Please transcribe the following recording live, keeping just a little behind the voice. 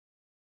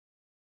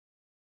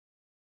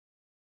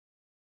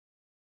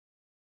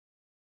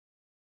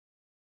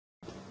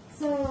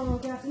So,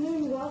 good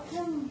afternoon,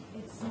 welcome.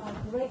 It's my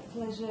great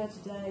pleasure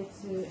today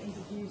to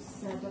introduce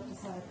Dr.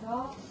 Sarah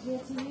Carr here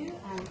to you.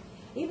 And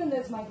even though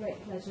it's my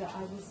great pleasure,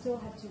 I will still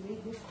have to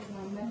read this because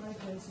my memory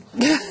goes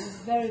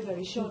very,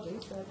 very shortly,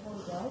 so I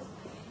apologize.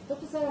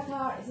 Dr. Sarah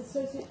Carr is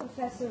Associate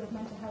Professor of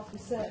Mental Health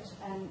Research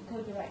and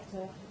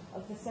Co-Director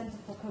of the Centre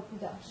for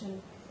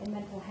Co-Production in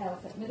Mental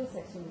Health at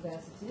Middlesex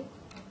University.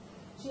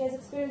 She has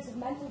experience of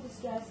mental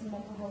distress and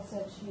mental health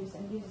service use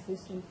and uses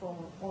this to inform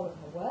all of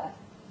her work.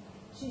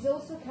 She's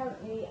also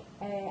currently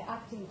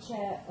acting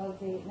chair of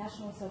the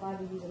National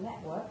Survivor User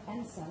Network,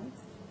 NSUN,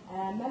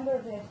 member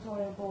of the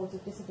editorial boards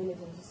of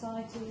Disability and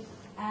Society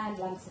and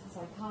Lancet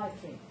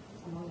Psychiatry,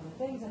 among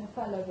other things, and a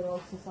fellow of the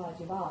Royal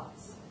Society of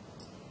Arts.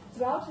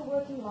 Throughout her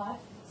working life,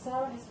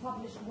 Sarah has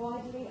published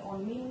widely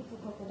on meaningful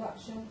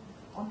co-production,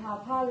 on how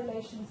power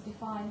relations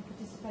define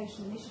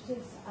participation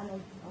initiatives, and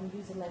on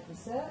user-led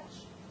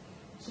research.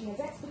 She has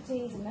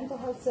expertise in mental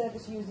health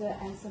service user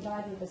and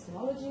survivor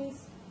epistemologies,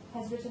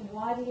 has written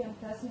widely on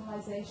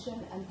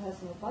personalization and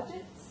personal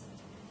budgets,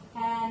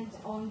 and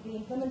on the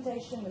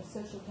implementation of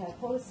social care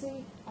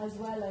policy, as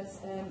well as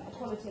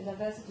equality and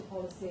diversity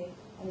policy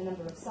on a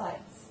number of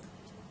sites.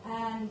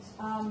 And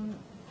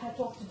her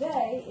talk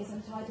today is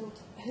entitled,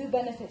 Who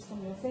Benefits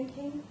from Your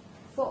Thinking?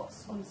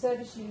 Thoughts on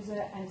Service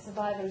User and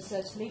Survivor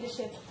Research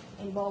Leadership,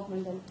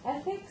 Involvement and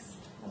Ethics.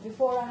 And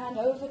before I hand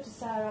over to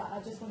Sarah, I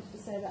just wanted to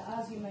say that,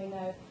 as you may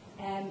know,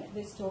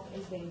 this talk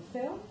is being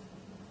filmed.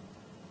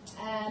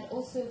 And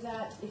also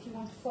that if you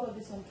want to follow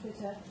this on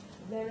Twitter,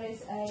 there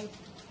is a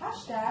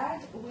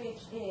hashtag which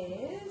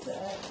is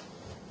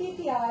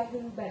PPI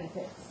Who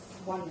Benefits,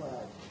 one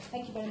word.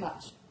 Thank you very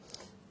much.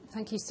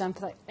 Thank you, Stan,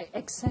 for that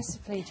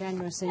excessively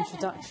generous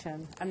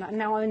introduction. And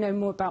now I know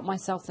more about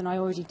myself than I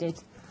already did.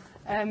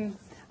 And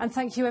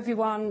thank you,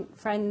 everyone,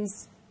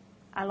 friends,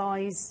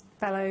 allies,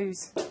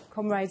 fellows,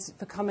 comrades,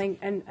 for coming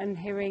and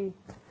hearing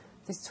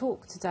this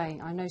talk today.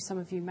 I know some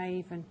of you may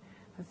even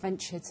have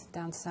ventured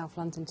down to South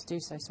London to do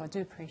so, so I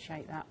do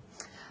appreciate that.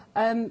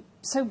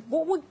 So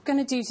what we're going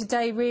to do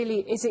today really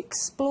is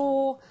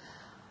explore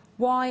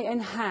why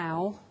and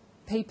how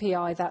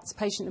PPI, that's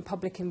patient and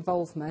public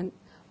involvement,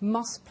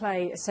 must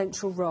play a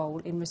central role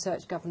in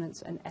research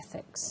governance and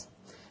ethics.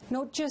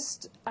 Not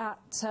just at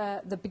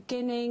the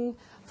beginning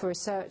for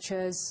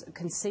researchers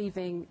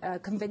conceiving,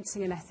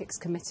 convincing an ethics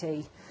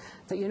committee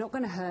that you're not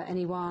going to hurt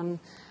anyone,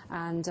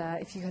 and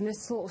if you can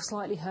sort of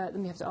slightly hurt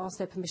them, you have to ask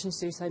their permission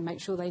to do so, make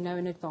sure they know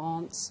in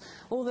advance,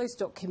 all those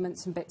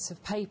documents and bits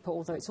of paper,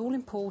 although it's all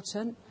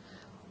important,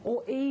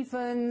 or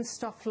even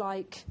stuff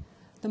like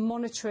the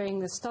monitoring,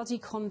 the study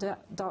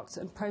conduct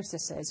and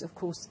processes. Of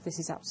course, this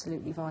is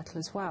absolutely vital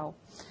as well.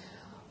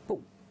 But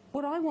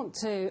what I want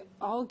to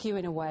argue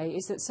in a way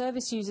is that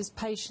service users,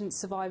 patients,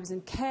 survivors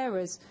and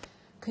carers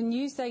can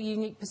use their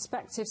unique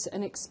perspectives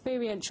and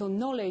experiential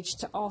knowledge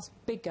to ask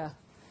bigger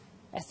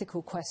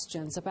ethical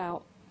questions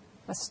about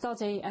a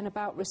study and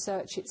about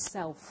research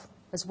itself,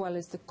 as well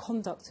as the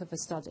conduct of a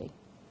study.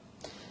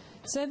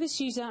 Service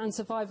user and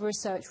survivor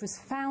research was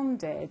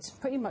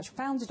pretty much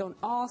founded on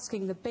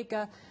asking the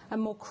bigger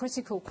and more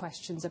critical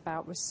questions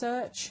about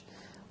research,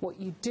 what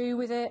you do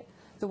with it,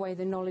 the way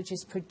the knowledge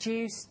is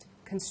produced,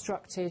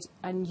 constructed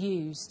and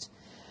used.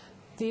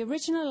 The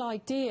original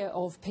idea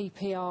of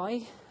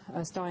PPI,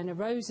 as Diana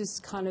Rose has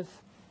kind of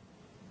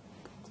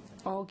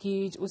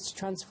argued, was to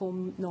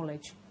transform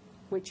knowledge,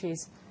 which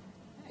is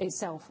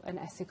itself an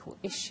ethical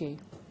issue.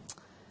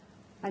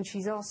 And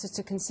she's asked us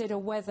to consider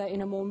whether,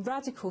 in a more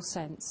radical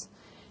sense,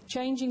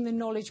 changing the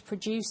knowledge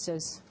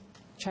producers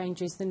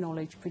changes the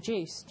knowledge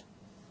produced.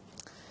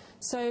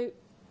 So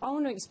I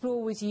want to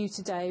explore with you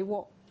today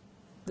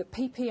that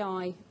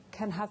PPI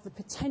can have the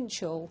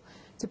potential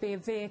to be a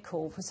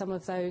vehicle for some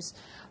of those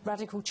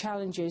radical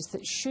challenges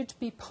that should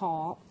be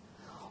part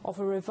of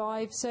a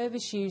revived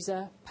service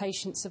user,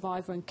 patient,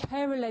 survivor and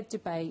carer-led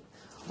debate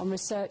on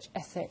research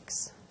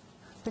ethics,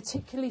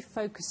 particularly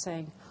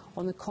focusing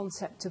on the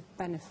concept of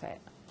benefit.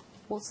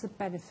 What's the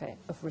benefit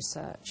of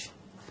research?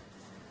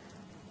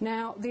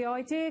 Now, the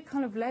idea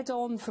kind of led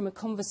on from a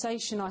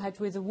conversation I had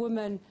with a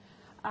woman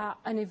at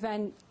an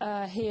event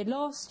here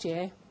last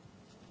year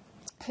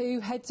who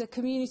heads a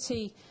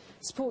community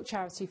support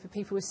charity for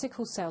people with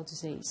sickle cell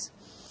disease.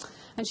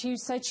 And she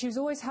said she was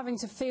always having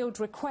to field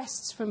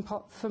requests from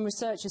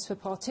researchers for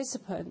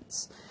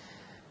participants.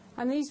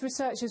 And these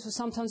researchers were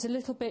sometimes a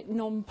little bit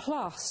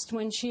nonplussed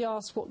when she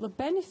asked what the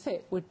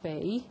benefit would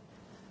be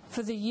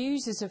for the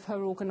users of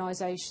her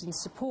organisation's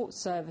support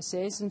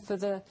services and for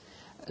the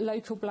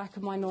local black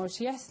and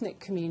minority ethnic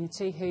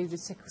community who the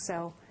sickle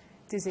cell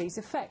disease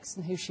affects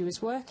and who she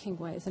was working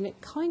with. And it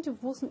kind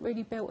of wasn't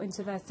really built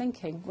into their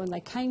thinking when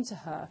they came to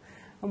her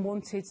and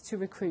wanted to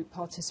recruit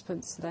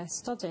participants to their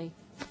study.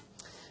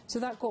 So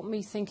that got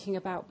me thinking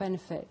about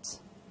benefit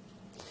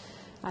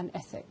and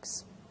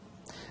ethics.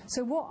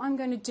 So what I'm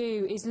going to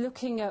do is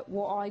looking at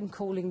what I'm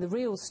calling the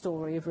real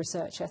story of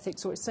research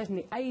ethics, or it's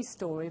certainly a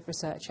story of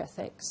research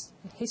ethics,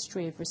 a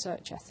history of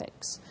research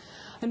ethics,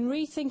 and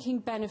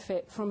rethinking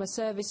benefit from a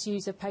service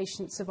user,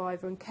 patient,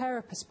 survivor and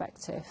carer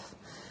perspective,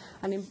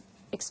 and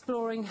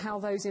exploring how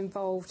those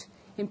involved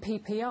in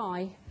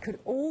PPI could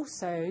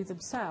also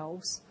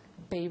themselves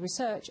be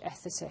research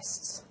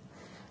ethicists.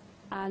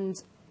 And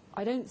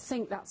I don't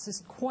think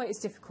that's quite as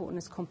difficult and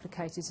as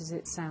complicated as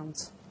it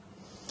sounds.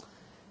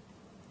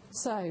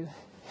 So,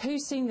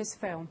 who's seen this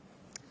film?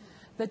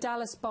 The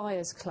Dallas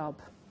Buyers Club.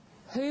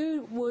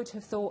 Who would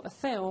have thought a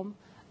film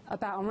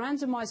about a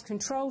randomised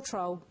control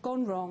trial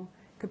gone wrong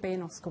could be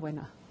an Oscar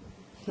winner?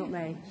 Not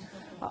me.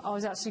 I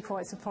was actually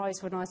quite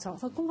surprised when I saw it. I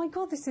thought, oh my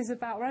God, this is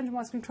about a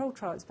randomised control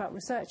trial. It's about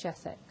research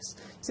ethics.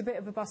 It's a bit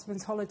of a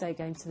busman's holiday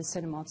going to the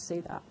cinema to see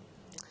that.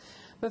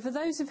 But for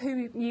those of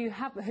who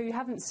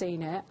haven't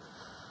seen it,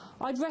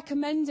 I'd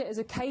recommend it as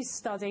a case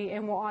study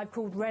in what I've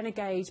called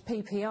renegade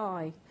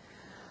PPI,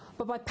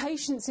 but by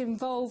patients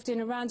involved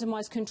in a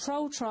randomised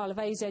control trial of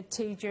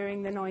AZT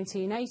during the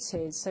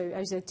 1980s, so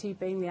AZT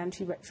being the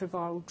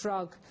antiretroviral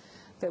drug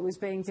that was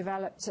being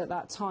developed at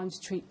that time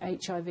to treat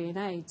HIV and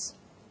AIDS.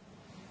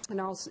 And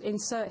I'll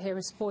insert here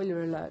a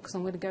spoiler alert because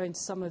I'm going to go into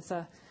some of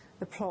the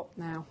plot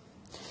now.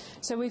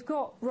 So we've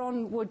got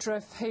Ron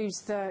Woodruff,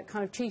 who's the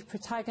kind of chief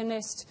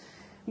protagonist,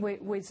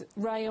 with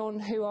Rayon,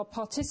 who are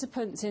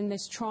participants in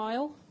this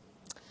trial,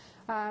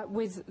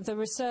 with the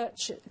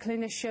research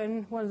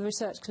clinician, one of the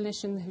research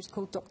clinicians who's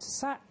called Dr.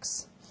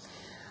 Sachs.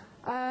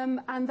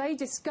 And they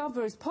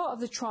discover as part of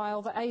the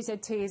trial that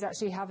AZT is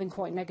actually having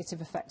quite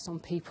negative effects on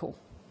people.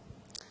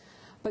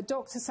 But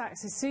Dr.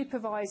 Sachs'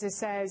 supervisor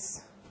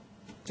says,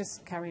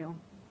 just carry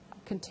on,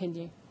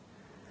 continue.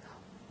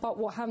 But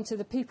what happened to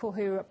the people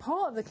who were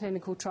part of the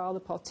clinical trial, the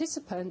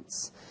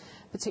participants,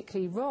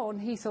 particularly Ron,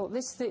 he thought,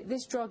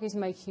 this drug is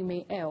making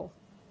me ill.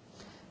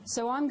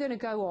 So I'm going to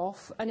go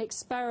off and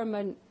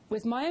experiment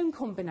with my own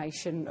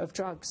combination of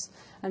drugs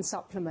and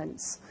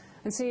supplements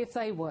and see if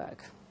they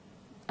work.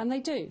 And they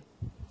do.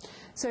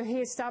 So he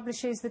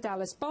establishes the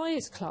Dallas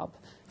Buyers Club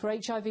for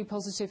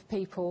HIV-positive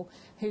people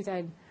who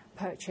then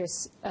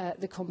purchase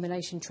the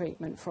combination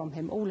treatment from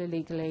him, all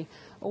illegally,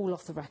 all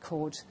off the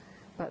record,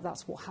 but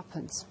that's what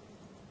happens.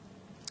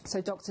 So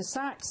Dr.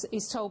 Sachs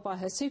is told by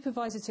her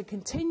supervisor to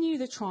continue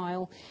the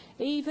trial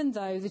even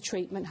though the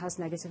treatment has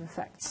negative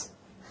effects.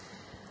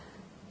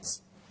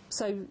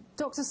 So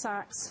Dr.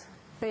 Sachs,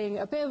 being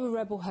a bit of a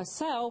rebel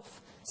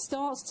herself,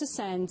 starts to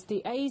send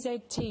the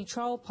AZT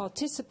trial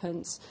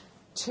participants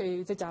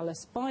to the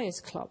Dallas Buyers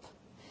Club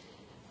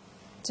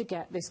to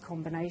get this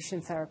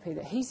combination therapy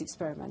that he's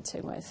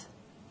experimenting with.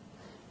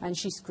 And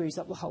she screws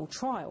up the whole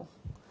trial.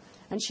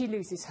 And she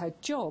loses her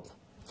job.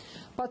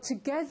 But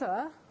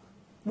together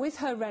with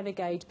her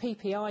renegade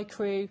PPI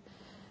crew,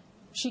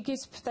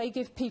 they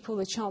give people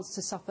the chance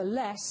to suffer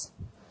less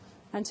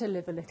and to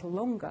live a little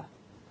longer.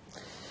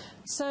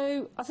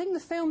 So I think the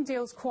film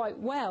deals quite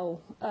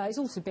well. It's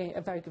also been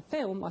a very good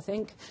film, I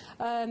think,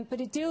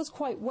 but it deals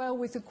quite well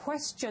with the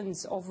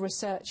questions of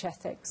research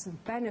ethics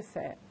and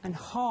benefit and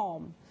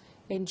harm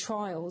in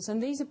trials.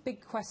 And these are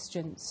big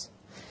questions,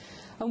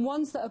 and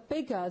ones that are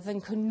bigger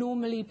than can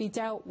normally be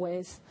dealt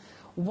with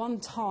one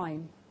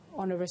time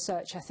on a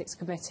research ethics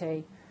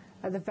committee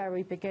at the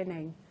very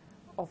beginning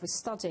of a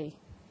study.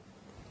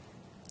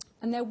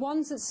 And they're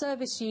ones that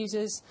service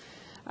users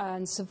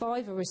and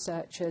survivor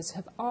researchers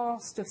have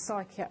asked of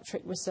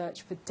psychiatric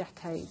research for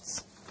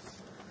decades.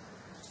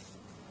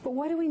 But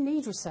why do we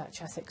need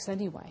research ethics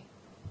anyway?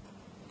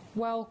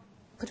 Well,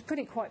 to put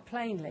it quite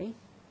plainly,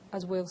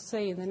 as we'll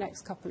see in the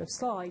next couple of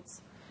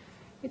slides,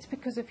 it's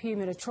because of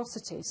human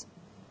atrocities.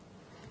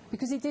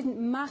 Because it didn't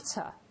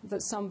matter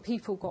that some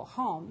people got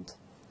harmed,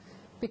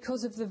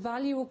 because of the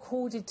value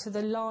accorded to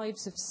the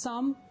lives of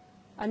some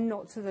and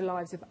not to the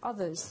lives of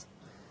others,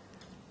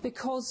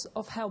 because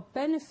of how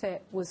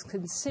benefit was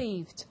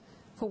conceived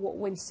for what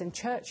Winston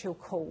Churchill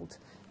called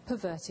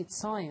perverted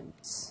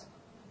science.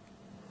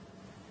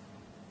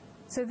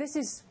 So this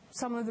is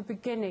some of the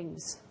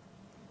beginnings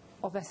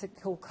of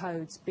ethical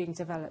codes being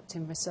developed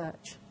in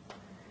research.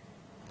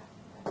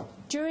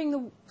 During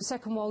the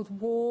Second World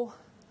War,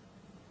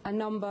 a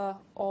number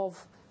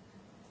of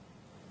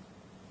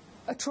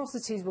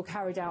atrocities were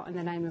carried out in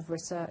the name of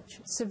research.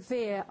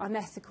 Severe,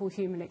 unethical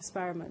human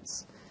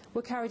experiments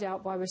were carried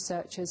out by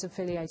researchers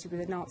affiliated with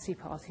the Nazi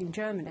Party in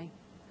Germany.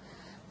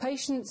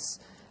 Patients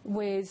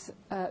with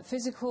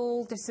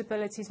physical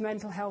disabilities,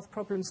 mental health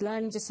problems,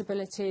 learning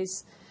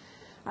disabilities,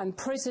 and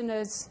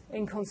prisoners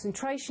in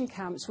concentration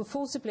camps were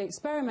forcibly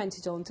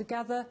experimented on to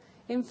gather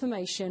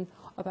information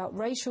about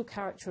racial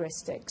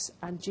characteristics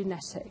and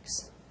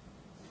genetics.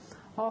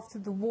 After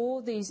the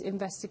war, these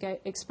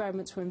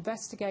experiments were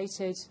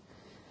investigated,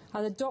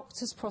 and the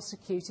doctors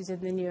prosecuted in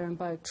the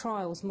Nuremberg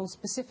trials, more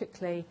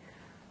specifically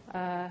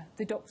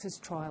the doctors'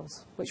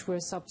 trials, which were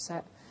a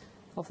subset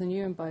of the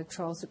Nuremberg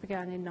trials that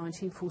began in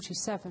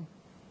 1947.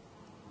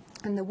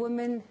 And the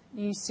woman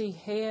you see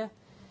here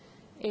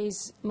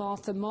is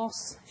Martha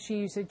Moss.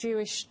 She was a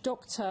Jewish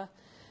doctor,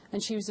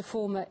 and she was a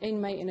former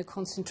inmate in a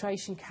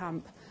concentration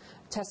camp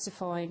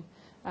testifying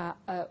at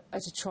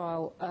a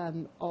trial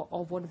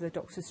of one of the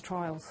doctors'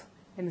 trials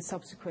in the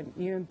subsequent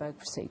Nuremberg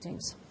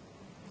proceedings.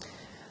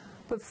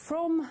 But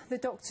from the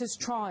doctors'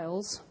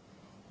 trials,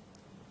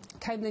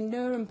 came the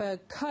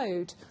Nuremberg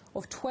Code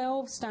of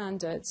 12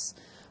 standards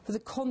for the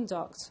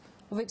conduct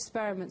of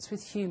experiments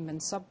with human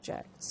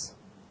subjects.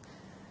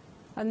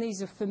 And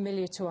these are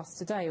familiar to us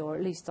today, or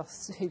at least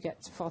us who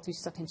get far too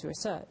stuck into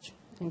research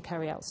and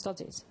carry out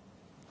studies.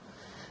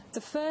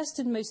 The first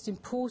and most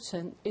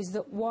important is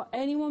that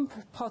anyone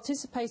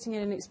participating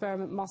in an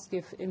experiment must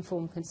give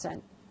informed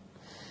consent.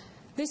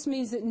 This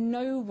means that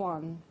no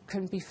one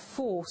can be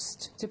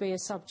forced to be a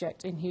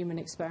subject in human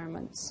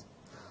experiments.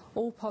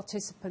 All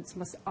participants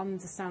must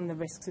understand the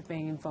risks of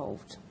being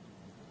involved.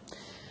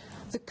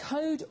 The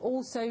code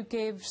also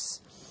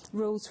gives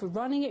rules for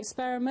running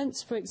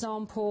experiments. For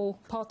example,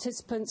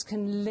 participants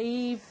can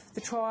leave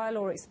the trial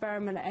or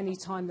experiment at any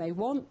time they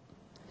want.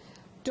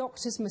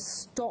 Doctors must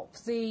stop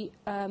the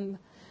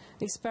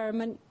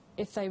experiment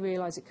if they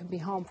realise it can be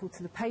harmful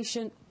to the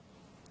patient.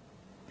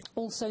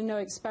 Also, no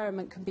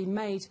experiment can be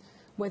made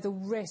where the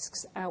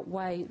risks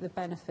outweigh the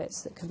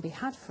benefits that can be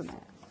had from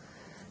it.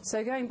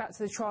 So going back to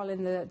the trial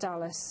in the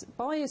Dallas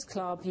Buyers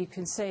Club, you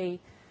can see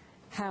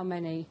how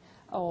many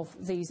of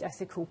these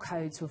ethical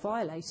codes were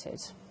violated.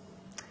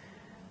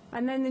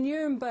 And then the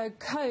Nuremberg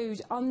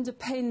Code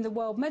underpinned the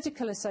World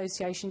Medical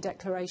Association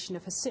Declaration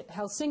of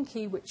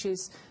Helsinki, which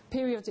is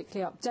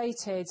periodically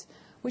updated,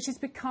 which has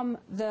become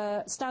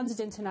the standard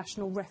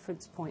international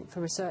reference point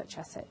for research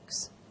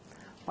ethics,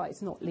 but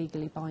it's not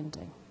legally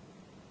binding.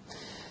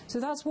 So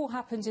that's what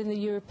happened in the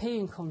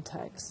European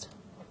context.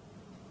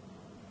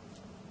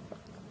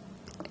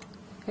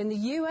 In the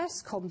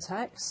US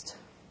context,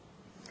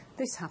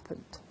 this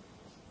happened.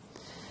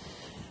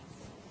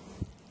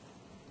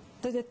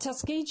 The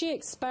Tuskegee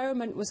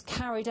experiment was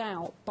carried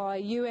out by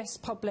US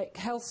Public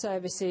Health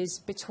Services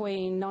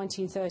between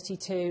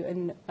 1932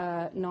 and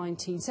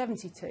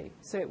 1972,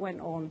 so it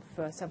went on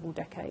for several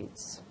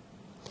decades.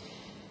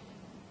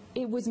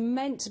 It was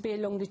meant to be a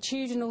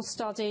longitudinal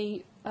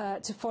study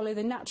to follow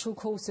the natural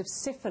course of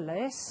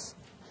syphilis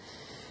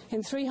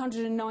in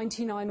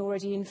 399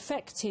 already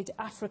infected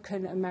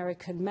African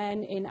American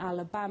men in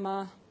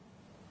Alabama.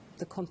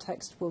 The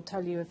context will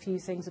tell you a few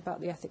things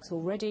about the ethics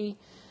already.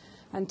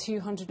 And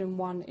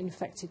 201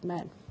 infected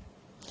men.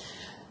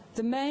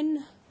 The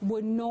men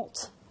were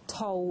not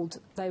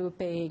told they were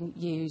being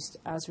used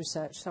as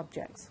research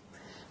subjects.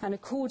 And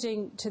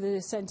according to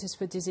the Centres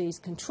for Disease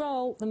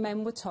Control, the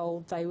men were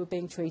told they were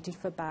being treated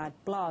for bad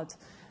blood.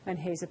 And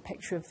here's a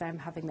picture of them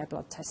having their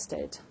blood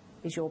tested.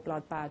 Is your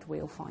blood bad?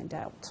 We'll find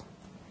out.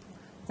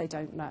 They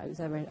don't know.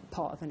 They're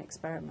part of an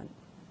experiment.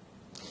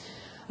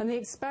 And the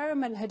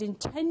experiment had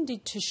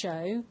intended to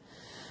show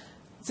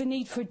the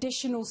need for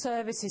additional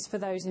services for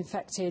those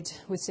infected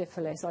with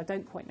syphilis. I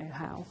don't quite know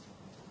how.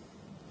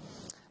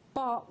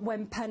 But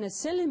when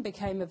penicillin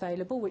became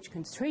available, which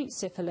can treat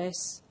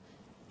syphilis,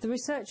 the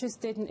researchers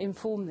didn't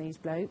inform these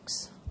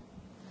blokes.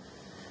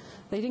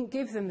 They didn't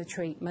give them the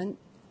treatment,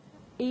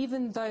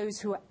 even those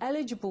who were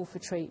eligible for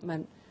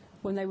treatment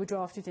when they were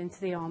drafted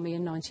into the army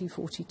in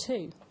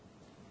 1942.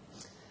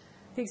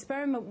 The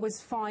experiment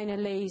was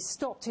finally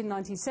stopped in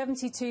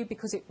 1972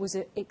 because it was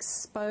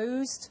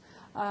exposed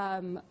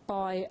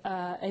by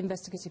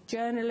investigative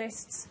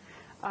journalists,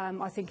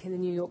 I think in the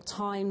New York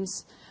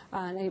Times,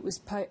 and it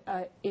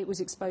was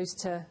exposed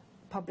to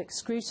public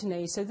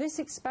scrutiny. So this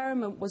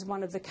experiment was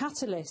one of the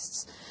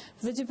catalysts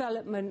for the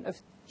development of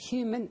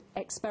human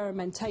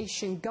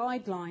experimentation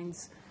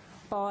guidelines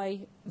by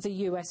the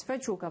US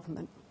federal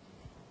government.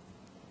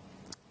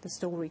 The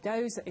story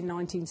goes that in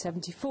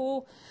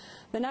 1974,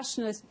 the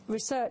National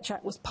Research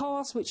Act was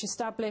passed, which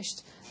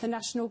established the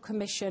National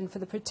Commission for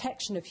the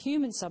Protection of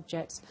Human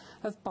Subjects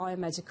of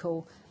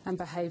Biomedical and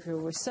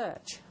Behavioural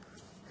Research.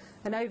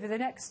 And over the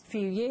next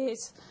few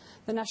years,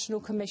 the National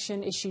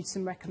Commission issued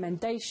some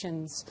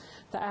recommendations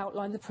that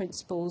outline the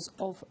principles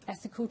of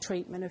ethical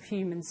treatment of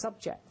human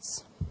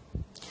subjects.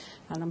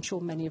 And I'm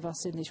sure many of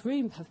us in this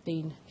room have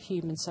been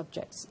human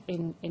subjects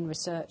in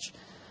research,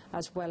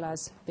 as well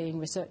as being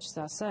researchers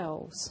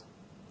ourselves.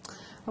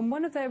 And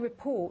one of their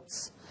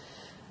reports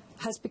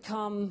has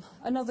become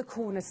another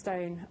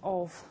cornerstone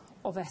of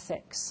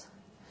ethics.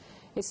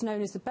 It's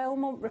known as the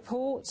Belmont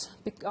Report,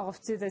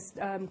 after this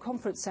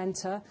conference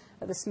centre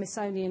at the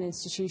Smithsonian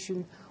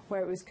Institution,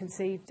 where it was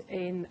conceived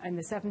in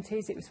the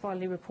 70s. It was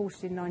finally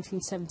reported in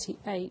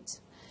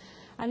 1978.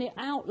 And it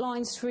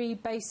outlines three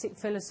basic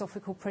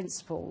philosophical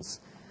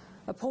principles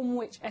upon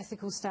which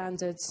ethical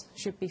standards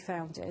should be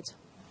founded.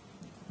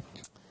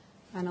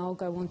 And I'll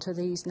go on to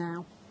these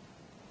now.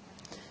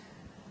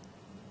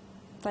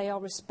 They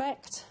are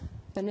respect,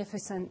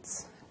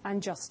 beneficence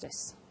and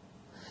justice.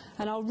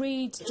 And I'll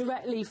read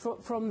directly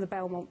from the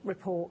Belmont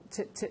Report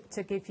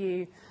to give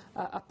you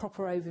a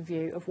proper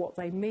overview of what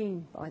they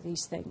mean by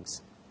these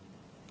things.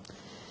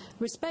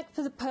 Respect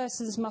for the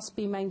persons must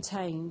be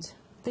maintained.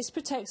 This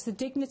protects the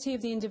dignity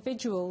of the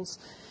individuals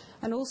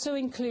and also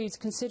includes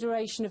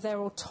consideration of their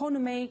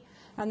autonomy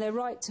and their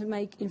right to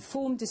make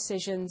informed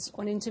decisions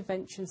on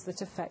interventions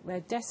that affect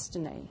their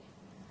destiny.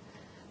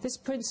 This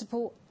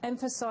principle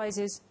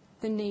emphasises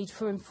the need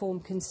for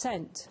informed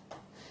consent.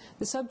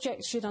 The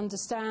subjects should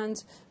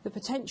understand the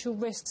potential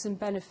risks and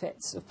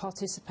benefits of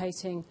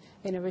participating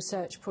in a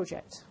research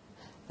project.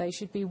 They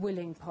should be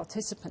willing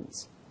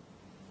participants.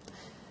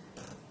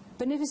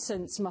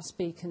 Beneficence must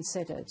be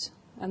considered,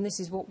 and this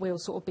is what we'll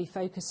sort of be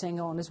focusing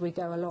on as we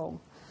go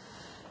along.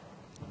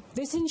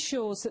 This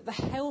ensures that the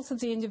health of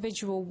the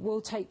individual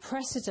will take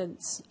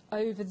precedence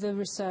over the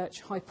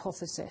research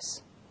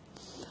hypothesis.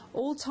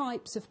 All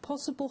types of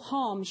possible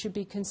harm should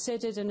be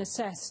considered and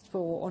assessed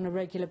for on a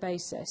regular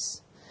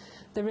basis.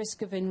 The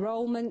risk of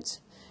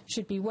enrolment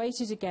should be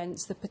weighted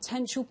against the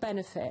potential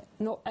benefit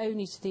not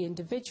only to the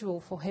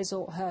individual for his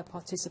or her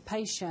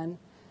participation,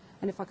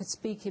 and if I could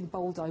speak in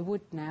bold I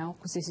would now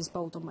because this is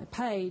bold on my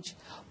page,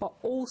 but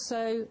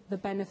also the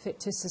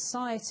benefit to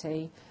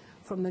society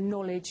from the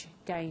knowledge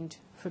gained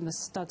from the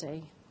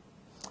study.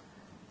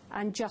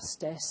 And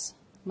justice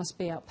must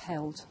be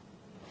upheld.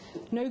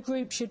 No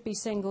group should be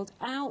singled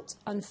out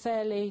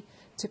unfairly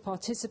to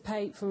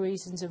participate for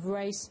reasons of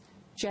race,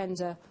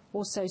 gender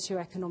or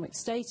socio-economic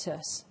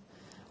status.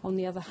 On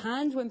the other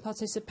hand, when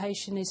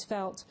participation is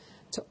felt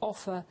to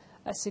offer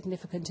a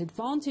significant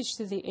advantage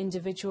to the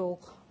individual,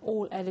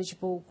 all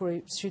eligible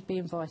groups should be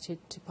invited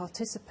to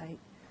participate.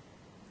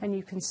 And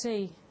you can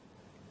see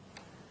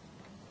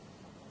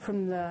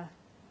from the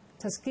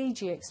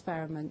Tuskegee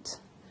experiment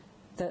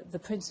that the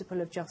principle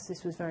of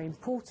justice was very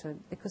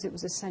important because it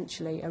was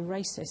essentially a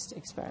racist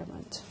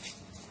experiment.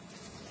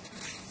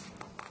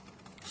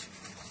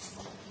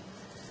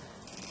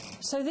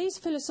 So these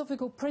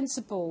philosophical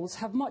principles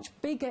have much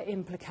bigger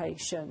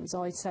implications,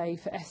 I'd say,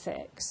 for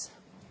ethics,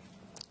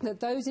 that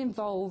those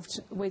involved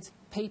with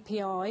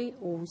PPI,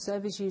 or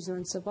service user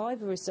and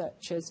survivor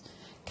researchers,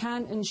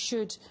 can and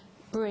should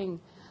bring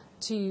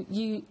to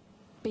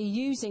be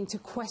using to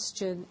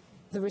question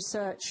the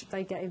research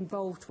they get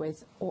involved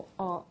with or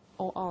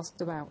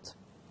asked about.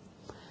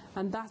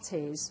 And that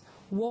is,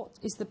 what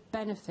is the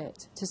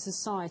benefit to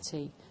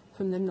society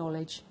from the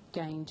knowledge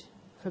gained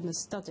from the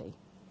study?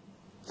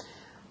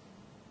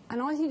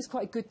 And I think it's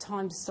quite a good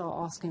time to start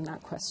asking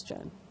that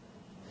question,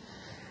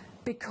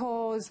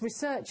 because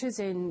researchers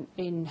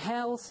in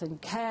health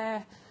and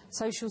care,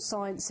 social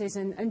sciences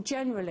and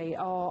generally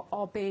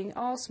are being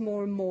asked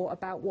more and more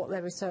about what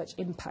their research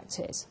impact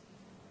is.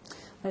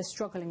 They're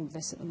struggling with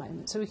this at the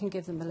moment, so we can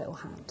give them a little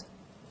hand.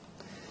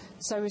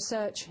 So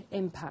research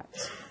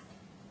impact.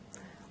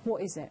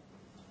 What is it?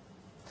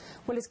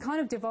 Well, it's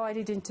kind of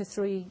divided into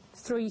three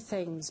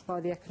things by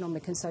the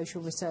Economic and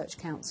Social Research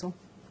Council.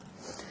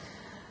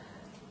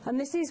 And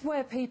this is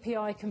where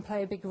PPI can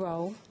play a big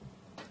role.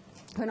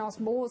 You can ask,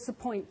 well, what's the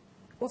point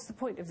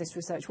of this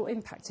research? What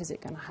impact is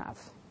it going to have?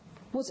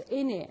 What's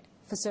in it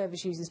for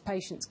service users,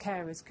 patients,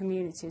 carers,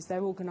 communities,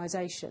 their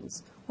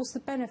organisations? What's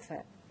the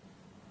benefit?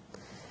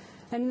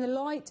 And in the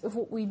light of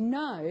what we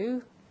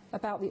know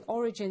about the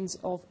origins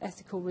of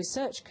ethical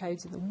research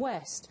codes in the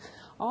West,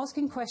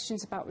 asking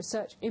questions about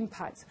research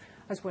impact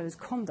as well as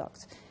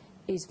conduct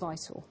is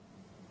vital.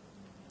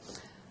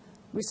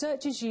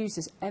 Research is used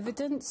as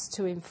evidence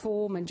to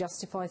inform and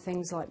justify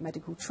things like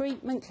medical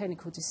treatment,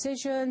 clinical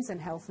decisions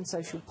and health and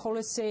social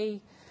policy.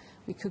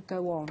 We could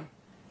go on.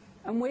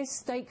 And we're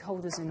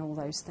stakeholders in all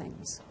those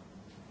things.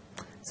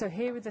 So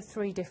here are the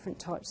three different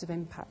types of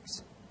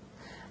impact.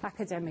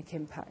 Academic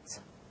impact.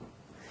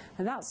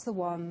 And that's the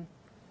one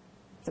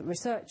that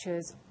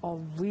researchers are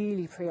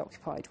really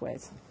preoccupied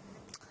with.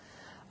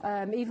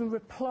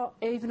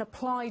 Even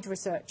applied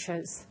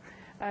researchers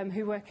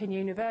who work in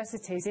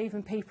universities,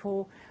 even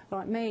people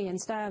like me and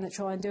Stan that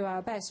try and do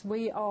our best,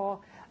 we are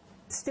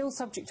still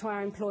subject to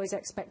our employers'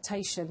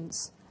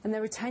 expectations, and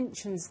there are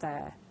tensions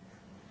there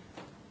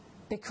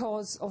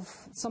because of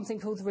something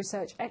called the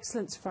Research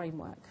Excellence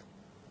Framework,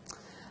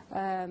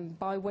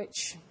 by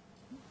which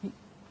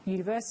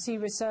university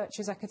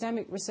researchers,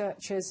 academic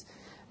researchers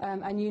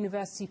and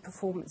university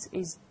performance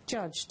is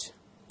judged.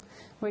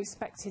 We're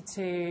expected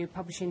to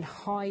publish in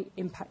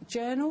high-impact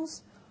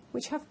journals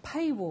which have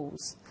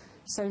paywalls,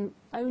 so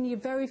only a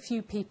very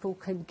few people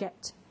can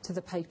get to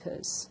the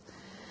papers.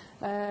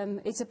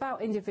 It's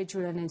about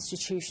individual and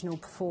institutional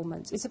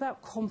performance. It's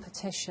about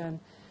competition.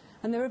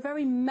 And there are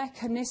very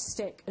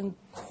mechanistic and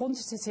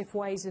quantitative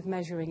ways of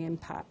measuring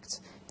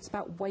impact. It's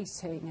about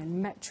weighting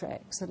and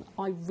metrics, and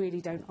I really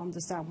don't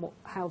understand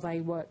how they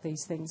work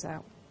these things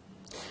out.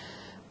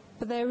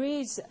 But there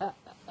is,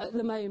 at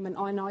the moment,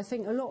 and I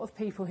think a lot of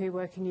people who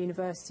work in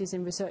universities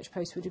and research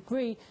posts would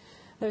agree,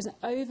 there's an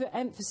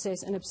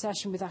overemphasis and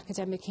obsession with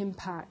academic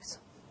impact.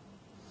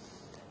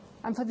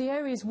 And for the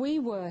areas we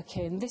work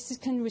in, this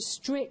can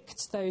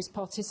restrict those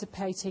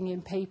participating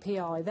in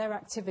PPI, their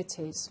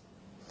activities.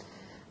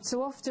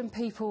 So often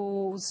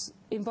people's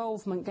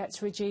involvement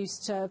gets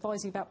reduced to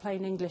advising about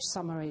plain English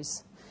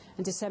summaries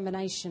and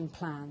dissemination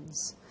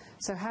plans.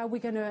 So how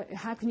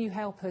can you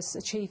help us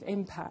achieve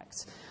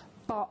impact?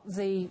 But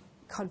the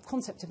kind of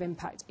concept of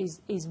impact is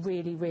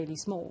really, really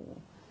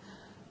small.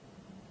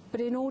 But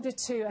in order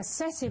to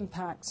assess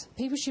impact,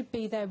 people should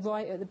be there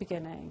right at the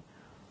beginning,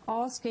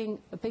 asking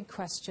big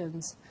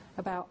questions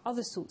about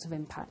other sorts of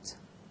impact,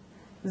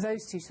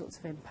 those two sorts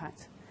of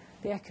impact,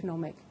 the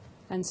economic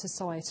and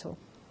societal.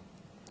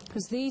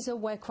 Because these are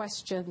where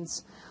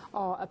questions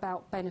are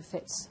about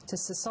benefits to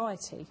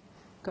society,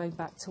 going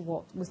back to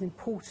what was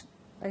important,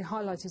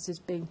 highlighted as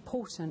being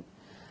important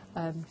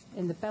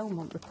in the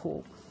Belmont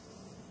report.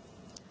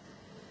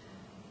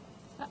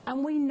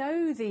 And we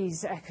know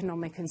these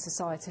economic and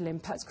societal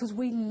impacts because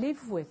we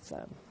live with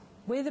them.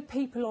 We're the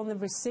people on the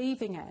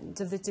receiving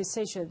end of the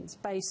decisions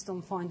based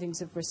on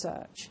findings of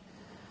research.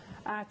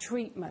 Our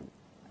treatment,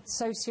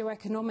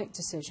 socio-economic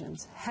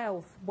decisions,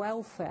 health,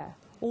 welfare,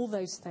 all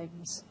those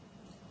things.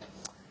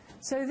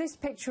 So this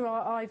picture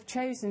I've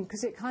chosen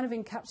because it kind of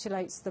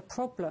encapsulates the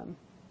problem.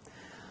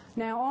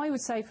 Now, I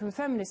would say from a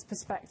feminist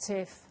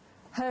perspective,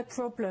 her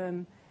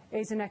problem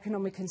is an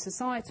economic and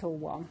societal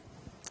one.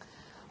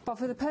 But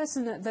for the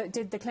person that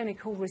did the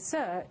clinical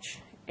research,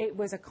 it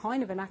was a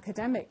kind of an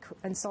academic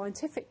and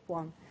scientific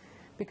one,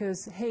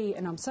 because he,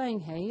 and I'm saying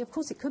he, of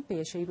course it could be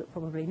a she, but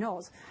probably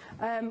not,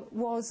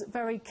 was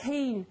very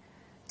keen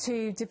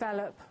to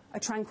develop a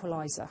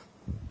tranquilizer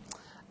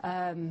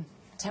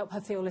to help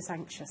her feel less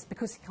anxious,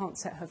 because he can't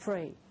set her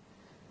free.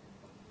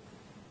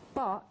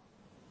 But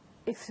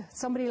if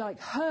somebody like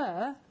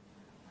her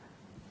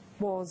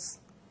was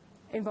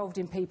involved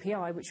in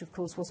PPI, which of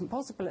course wasn't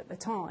possible at the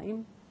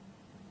time,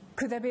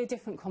 could there be a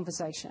different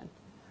conversation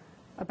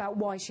about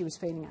why she was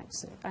feeling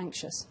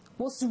anxious?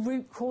 What's the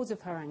root cause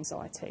of her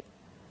anxiety?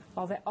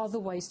 Are there other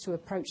ways to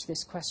approach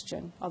this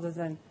question other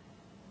than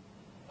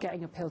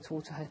getting a pill to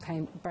alter her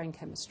brain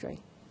chemistry?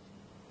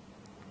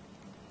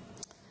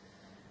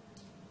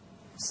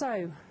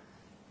 So,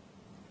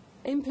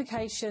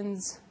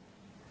 implications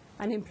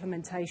and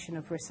implementation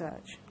of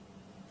research.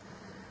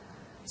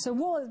 So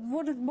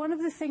one of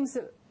the things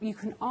that you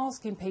can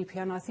ask in PPI,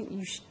 and I think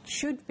you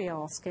should be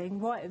asking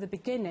right at the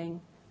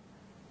beginning,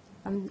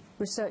 and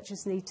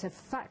researchers need to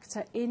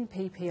factor in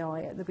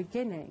PPI at the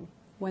beginning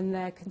when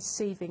they're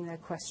conceiving their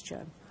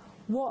question.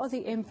 What are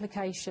the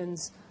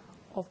implications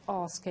of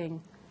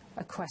asking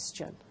a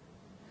question?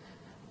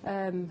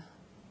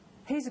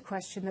 Here's a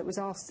question that was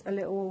asked a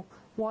little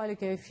while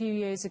ago, a few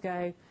years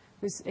ago.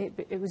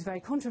 It was a very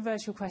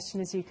controversial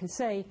question, as you can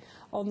see,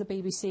 on the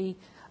BBC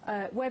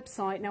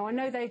website. Now, I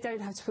know they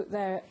don't have to put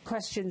their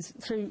questions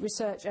through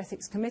research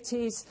ethics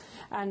committees,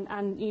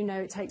 and you know,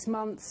 it takes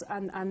months,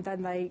 and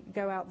then they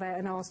go out there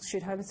and ask,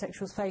 should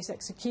homosexuals face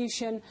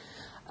execution?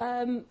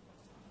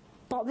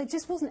 But there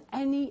just wasn't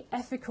any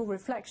ethical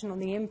reflection on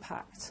the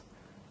impact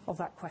of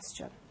that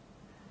question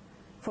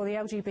for the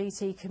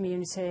LGBT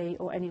community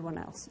or anyone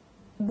else.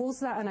 Was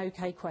that an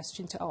okay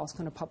question to ask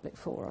on a public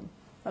forum?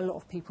 A lot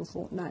of people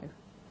thought no.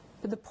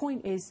 But the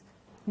point is,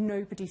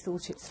 nobody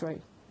thought it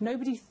through.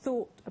 Nobody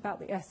thought about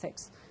the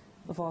ethics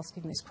of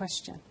asking this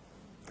question.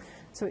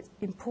 So it's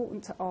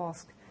important to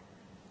ask,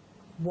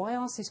 why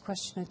ask this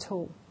question at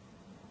all?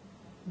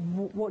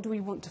 What do we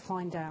want to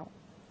find out?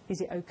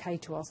 Is it okay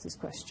to ask this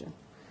question?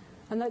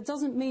 And that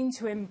doesn't mean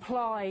to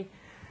imply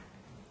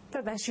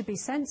that there should be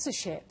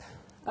censorship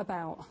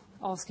about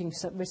asking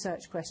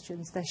research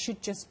questions. There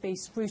should just be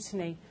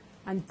scrutiny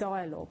and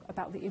dialogue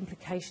about the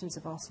implications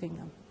of asking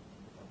them.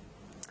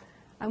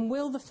 And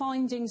will the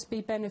findings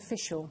be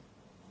beneficial?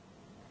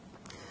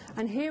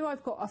 And here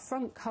I've got a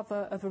front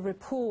cover of a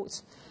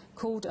report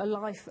called A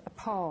Life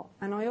Apart,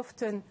 and I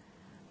often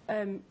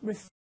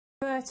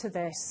refer to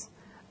this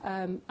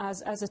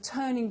as a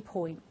turning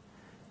point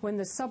when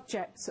the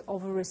subject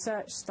of a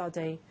research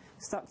study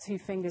stuck two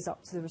fingers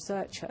up to the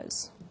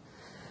researchers.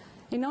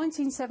 In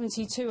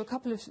 1972, a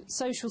couple of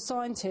social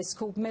scientists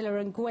called Miller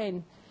and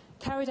Gwynn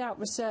carried out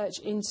research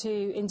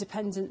into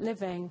independent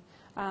living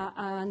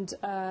and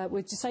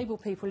with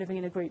disabled people living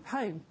in a group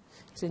home.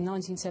 So in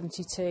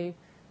 1972,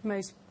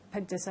 most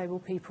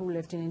disabled people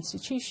lived in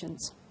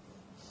institutions.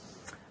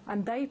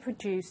 And they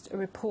produced a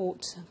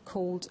report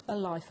called A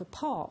Life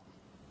Apart,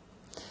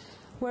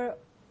 where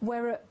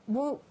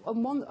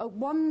on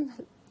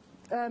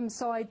one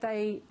side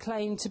they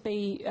claim to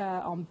be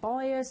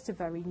unbiased,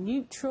 very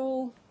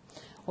neutral,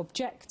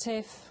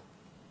 objective,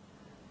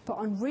 but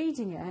on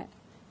reading it,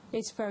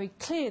 it's very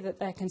clear that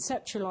they're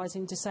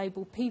conceptualising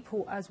disabled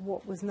people as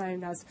what was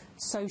known as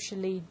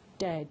socially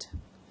dead,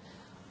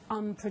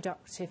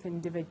 unproductive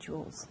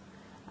individuals,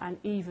 and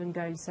even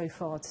going so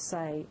far to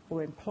say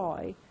or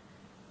imply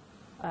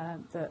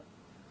that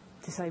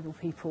disabled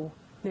people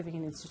living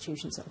in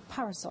institutions are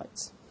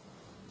parasites.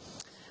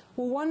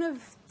 Well, one of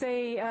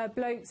the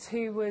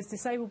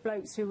disabled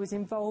blokes who was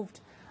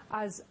involved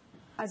as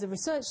a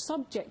research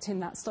subject in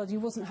that study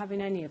wasn't having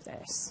any of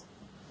this.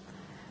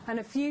 And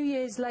a few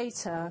years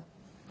later,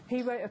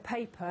 he wrote a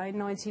paper in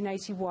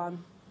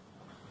 1981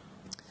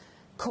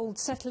 called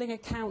Settling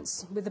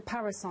Accounts with the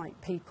Parasite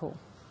People.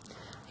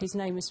 His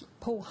name is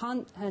Paul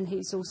Hunt, and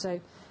he's also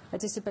a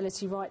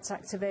disability rights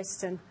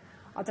activist, and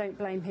I don't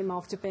blame him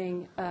after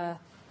being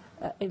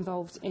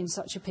involved in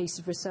such a piece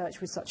of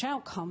research with such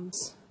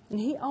outcomes. And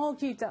he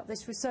argued that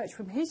this research,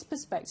 from his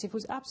perspective,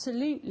 was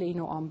absolutely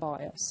not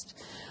unbiased,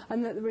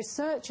 and that the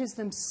researchers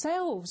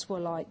themselves were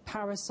like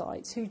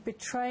parasites who'd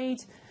betrayed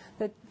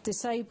the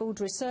disabled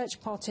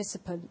research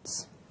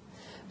participants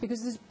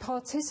because the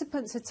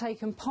participants had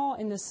taken part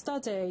in the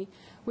study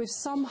with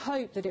some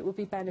hope that it would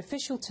be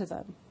beneficial to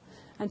them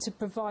and to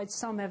provide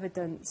some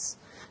evidence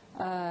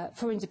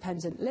for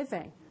independent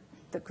living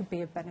that could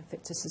be of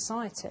benefit to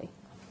society.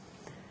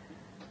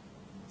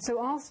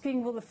 So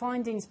asking will the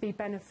findings be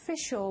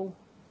beneficial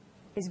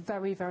is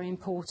very, very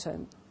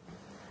important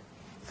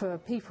for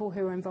people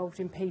who are involved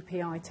in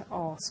PPI to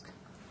ask.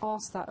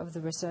 Ask that of the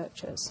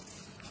researchers.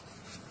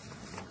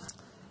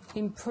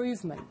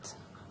 Improvement.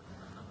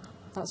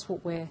 That's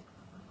what we're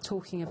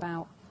talking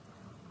about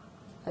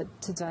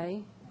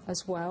today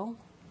as well.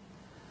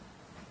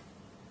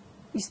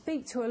 You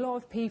speak to a lot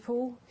of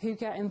people who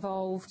get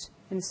involved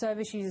in the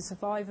service user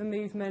survivor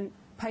movement,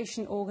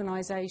 patient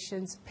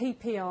organisations,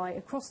 PPI,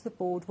 across the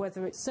board,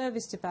 whether it's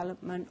service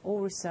development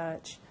or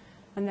research,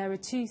 and there are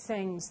two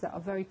things that are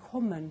very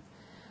common.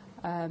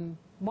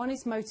 One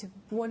is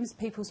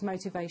people's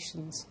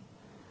motivations.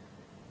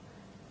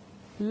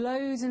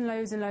 Loads and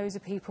loads and loads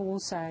of people will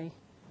say,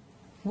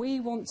 we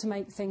want to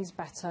make things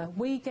better.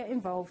 We get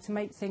involved to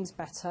make things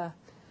better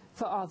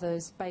for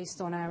others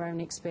based on our own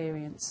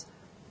experience.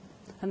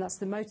 And that's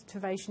the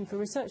motivation for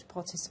research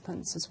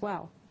participants as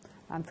well,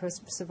 and for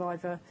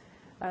survivor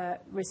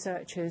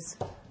researchers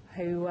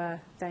who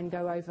then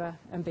go over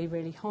and be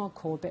really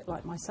hardcore, a bit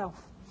like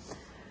myself.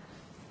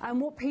 And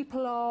what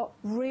people are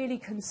really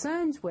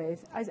concerned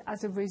with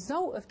as a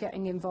result of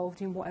getting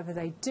involved in whatever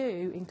they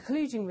do,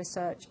 including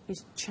research,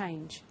 is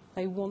change.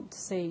 They want to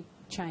see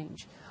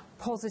change,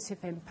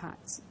 positive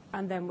impacts,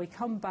 and then we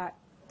come back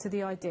to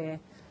the idea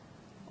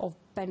of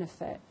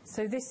benefit.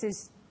 So this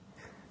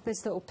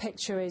little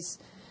picture is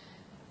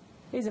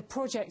a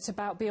project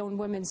about beyond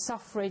women's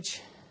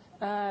suffrage,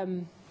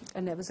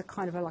 and it was a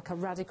kind of like a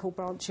radical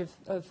branch of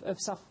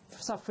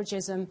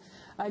suffragism,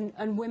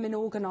 and women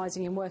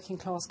organising in working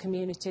class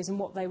communities. And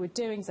what they were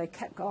doing is they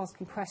kept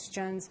asking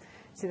questions.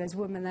 So there's a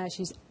woman there,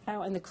 she's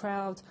out in the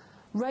crowd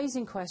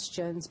raising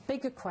questions,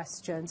 bigger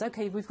questions.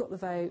 OK, we've got the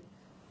vote,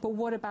 but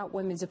what about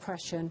women's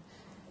oppression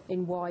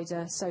in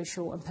wider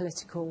social and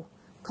political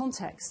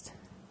context?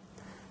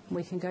 And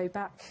we can go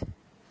back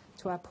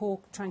to our poor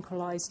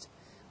tranquilised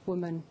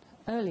woman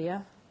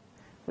earlier,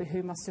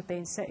 who must have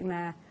been sitting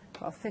there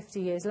 50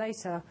 years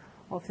later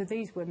after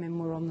these women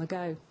were on the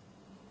go.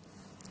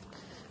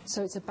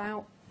 So it's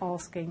about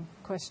asking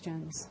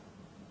questions.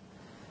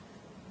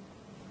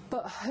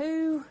 But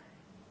who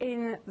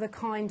in the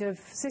kind of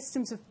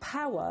systems of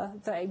power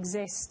that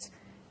exist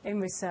in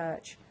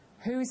research,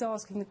 who's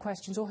asking the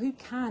questions, or who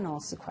can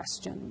ask the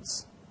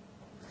questions?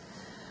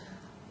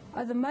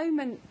 At the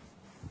moment,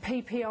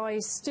 PPI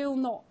is still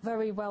not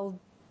very well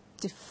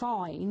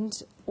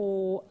defined,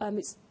 or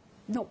it's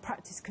not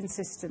practiced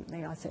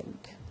consistently, I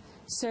think.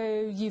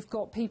 So you've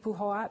got people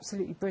who are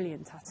absolutely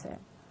brilliant at it,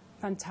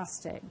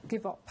 fantastic,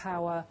 give up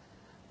power,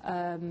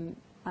 and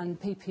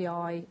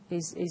PPI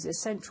is a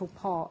central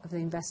part of the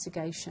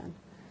investigation.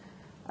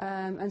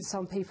 And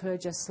some people are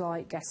just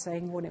like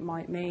guessing what it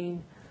might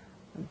mean,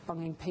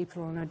 bunging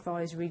people on an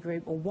advisory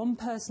group, or one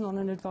person on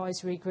an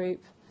advisory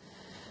group.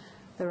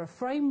 There are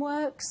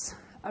frameworks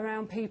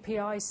around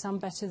PPI, some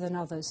better than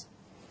others.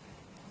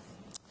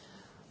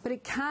 But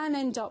it can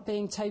end up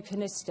being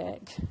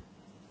tokenistic,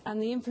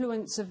 and the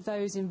influence of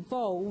those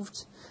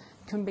involved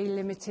can be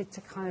limited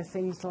to kind of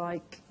things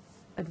like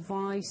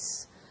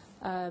advice,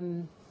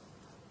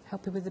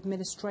 helping with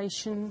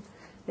administration.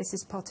 This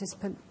is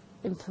participant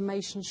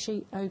information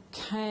sheet,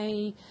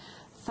 OK.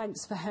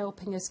 Thanks for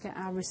helping us get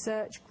our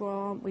research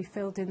grant. We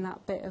filled in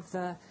that bit of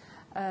the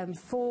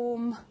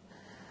form.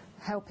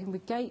 Helping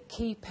with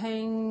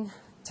gatekeeping,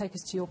 take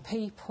us to your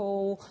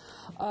people,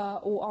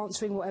 or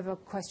answering whatever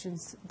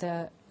questions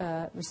the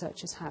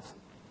researchers have.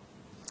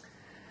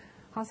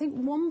 I think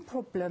one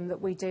problem that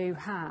we do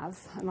have,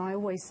 and I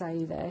always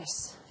say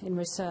this in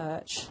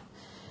research,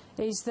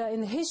 is that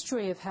in the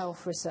history of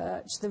health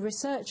research, the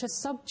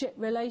researcher-subject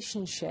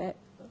relationship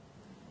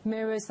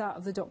mirrors that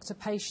of the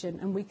doctor-patient,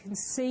 and we can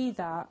see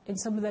that in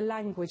some of the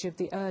language of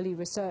the early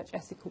research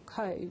ethical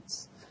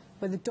codes,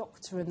 where the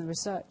doctor and the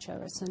researcher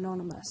are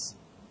synonymous.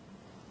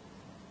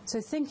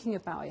 So thinking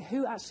about it,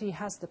 who actually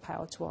has the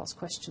power to ask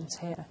questions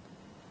here?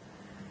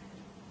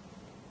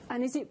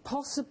 And is it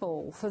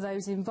possible for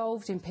those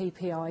involved in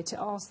PPI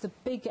to ask the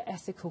bigger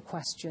ethical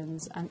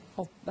questions and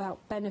about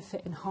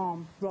benefit and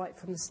harm right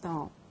from the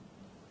start?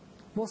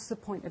 What's the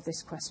point of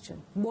this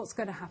question? What's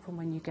going to happen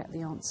when you get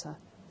the answer?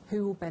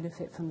 Who will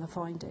benefit from the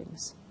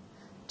findings?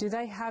 Do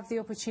they have the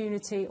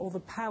opportunity or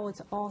the power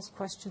to ask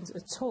questions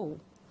at all?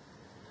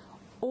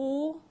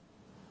 Or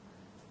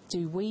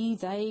do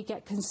they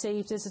get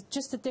conceived as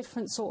just a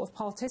different sort of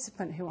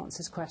participant who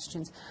answers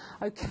questions?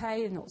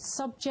 OK, they're not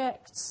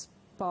subjects,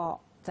 but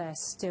they're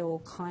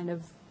still kind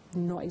of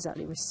not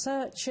exactly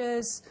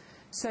researchers,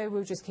 so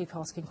we'll just keep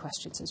asking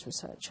questions as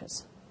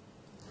researchers.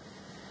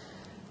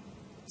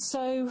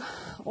 So,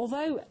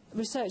 although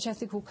research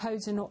ethical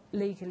codes are not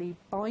legally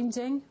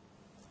binding,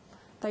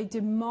 they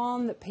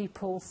demand that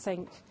people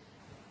think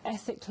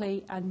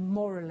ethically and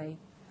morally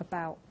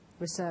about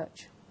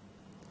research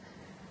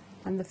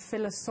and the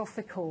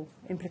philosophical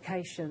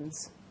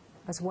implications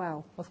as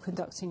well of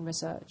conducting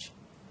research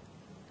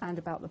and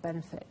about the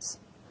benefits.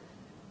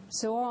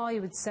 So I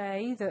would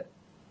say that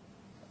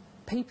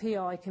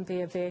PPI can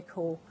be a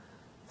vehicle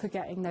for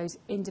getting those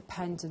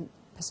independent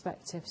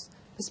perspectives,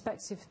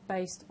 perspective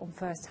based on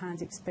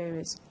first-hand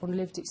experience, on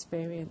lived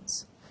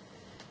experience.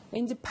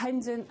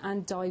 Independent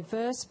and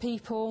diverse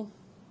people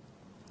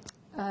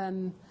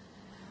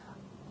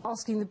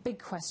asking the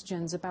big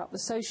questions about the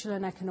social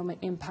and economic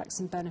impacts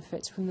and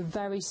benefits from the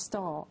very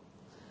start,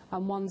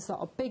 and ones that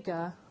are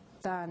bigger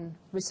than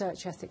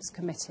research ethics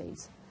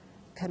committees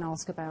can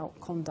ask about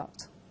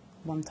conduct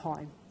one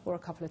time or a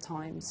couple of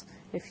times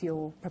if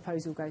your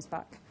proposal goes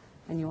back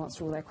and you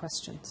answer all their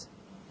questions.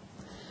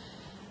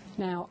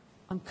 Now,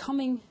 I'm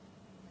coming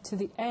to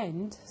the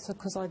end,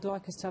 because I'd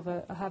like us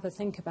to have a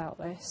think about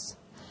this.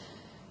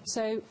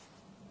 So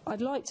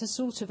I'd like to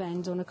sort of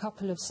end on a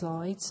couple of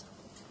slides.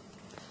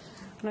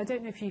 And I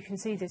don't know if you can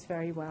see this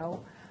very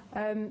well.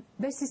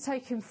 This is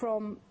taken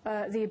from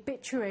the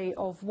obituary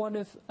of one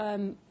of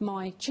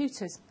my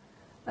tutors,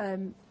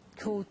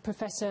 called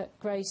Professor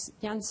Grace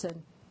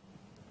Jansen.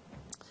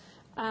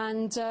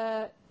 And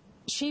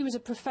she was a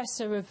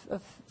professor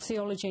of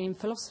theology and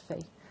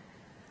philosophy.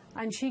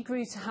 And she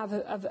grew to have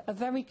a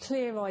very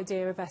clear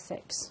idea of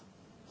ethics,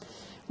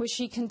 which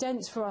she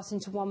condensed for us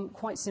into one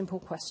quite simple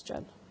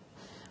question,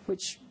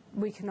 which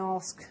we can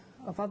ask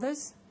of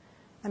others,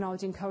 and I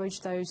would encourage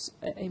those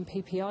in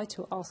PPI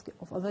to ask it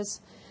of others,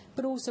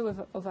 but also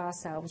of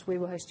ourselves. We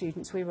were her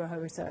students, we were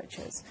her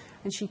researchers,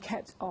 and she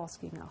kept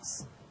asking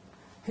us,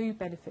 who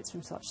benefits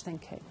from such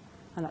thinking?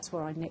 And that's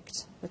where I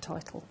nicked the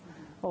title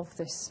of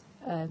this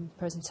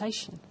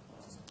presentation.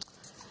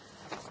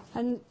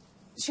 And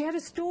she had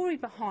a story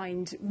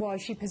behind why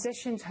she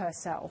positioned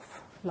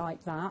herself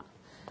like that,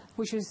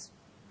 which was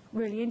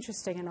really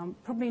interesting, and I'm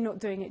probably not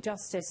doing it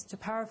justice to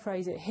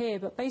paraphrase it here,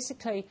 but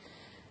basically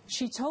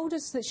she told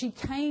us that she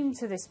came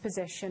to this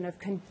position of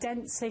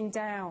condensing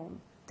down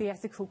the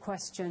ethical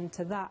question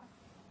to that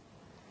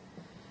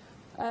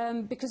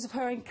because of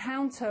her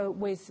encounter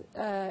with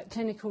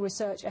clinical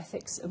research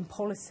ethics and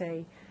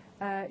policy.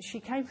 She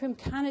came from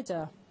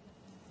Canada,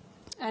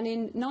 and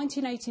in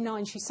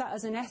 1989 she sat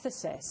as an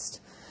ethicist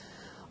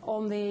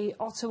on the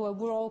Ottawa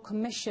Royal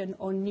Commission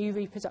on New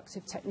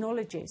Reproductive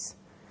Technologies,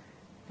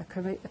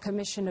 a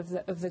commission of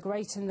the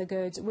great and the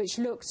good, which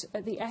looked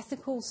at the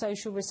ethical,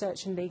 social,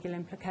 research and legal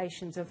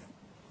implications of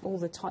all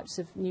the types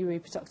of new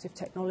reproductive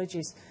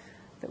technologies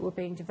that were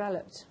being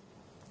developed.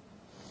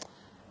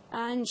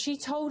 And she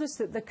told us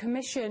that the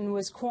commission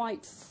was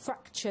quite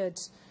fractured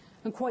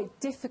and quite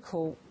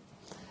difficult,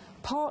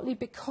 partly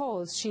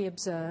because, she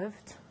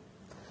observed,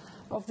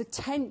 of the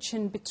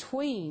tension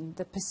between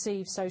the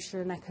perceived social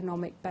and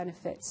economic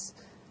benefits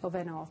of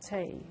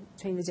NRT,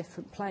 between the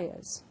different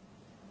players.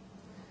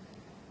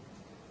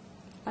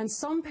 And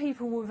some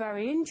people were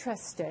very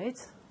interested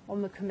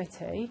on the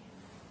committee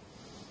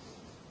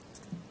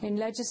in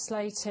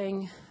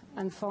legislating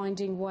and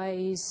finding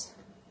ways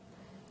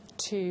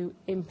to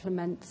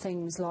implement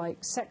things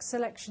like sex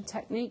selection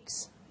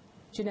techniques,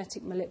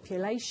 genetic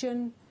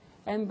manipulation,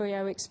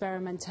 embryo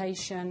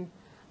experimentation,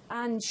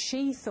 and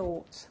she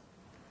thought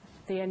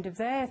the end of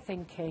their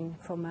thinking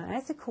from an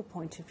ethical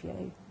point of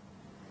view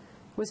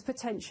was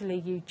potentially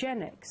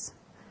eugenics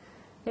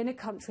in a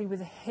country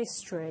with a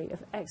history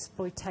of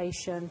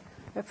exploitation,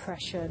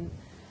 oppression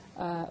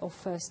of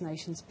First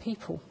Nations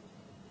people.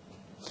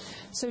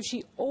 So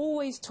she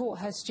always taught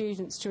her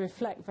students to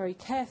reflect very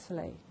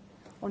carefully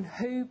on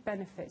who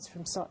benefits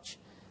from such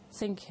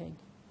thinking.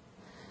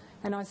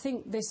 And I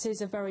think this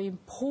is a very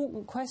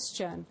important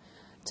question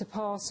to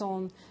pass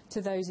on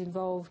to those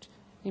involved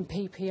in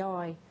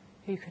PPI,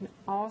 who can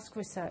ask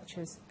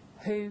researchers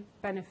who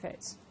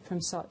benefits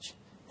from such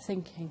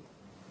thinking.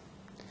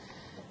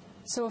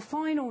 So a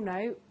final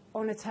note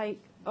on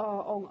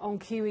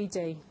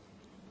QED.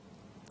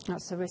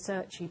 That's the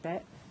researchy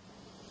bit.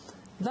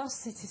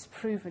 Thus it is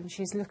proven.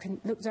 She's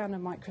looked down a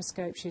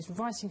microscope, she's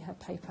writing her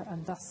paper,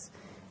 and thus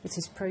it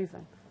is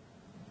proven.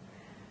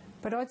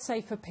 But I'd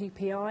say for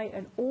PPI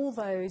and all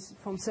those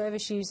from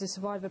service user,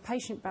 survivor,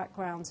 patient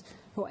backgrounds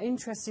who are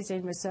interested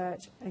in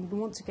research and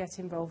want to get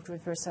involved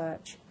with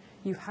research,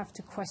 you have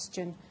to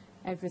question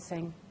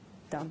everything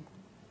done.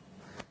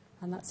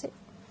 And that's it.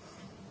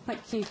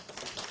 Thank you.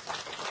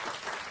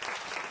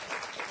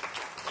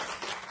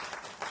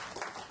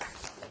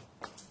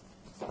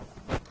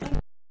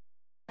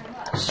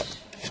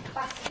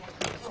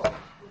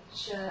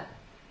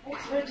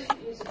 It's very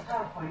different use of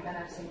PowerPoint than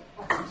I've seen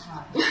for quite some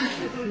time.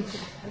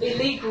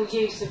 Illegal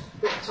use of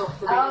ripped off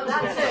the Oh,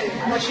 that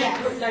too. I should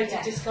have put loads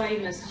of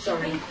disclaimers.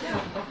 Sorry.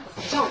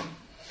 John.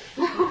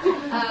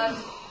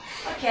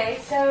 Okay,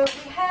 so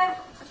we have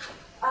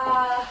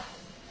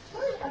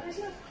there's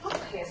no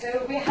clock here.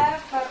 So we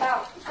have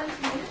about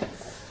 20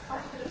 minutes,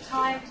 quite a bit of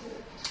time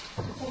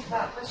to think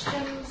about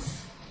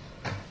questions,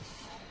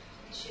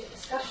 issue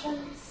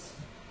discussions.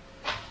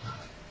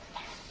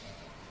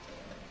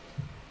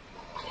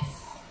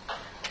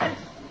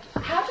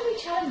 How do we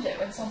challenge it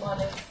when someone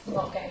is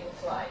not getting it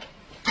right?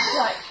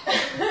 Like,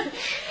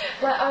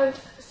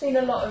 seen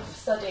a lot of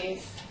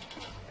studies.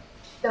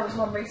 There was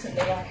one recently,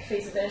 like a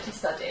feasibility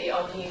study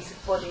on the use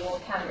of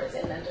body-worn cameras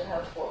in mental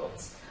health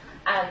wards,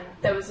 and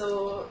there was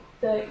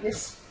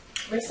this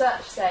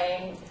research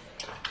saying,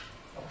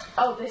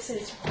 oh, this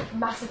is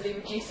massively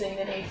reducing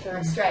the need for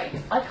restraint.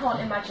 I can't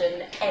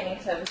imagine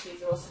any service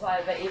user or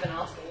survivor even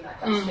asking that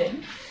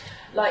question.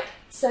 Like,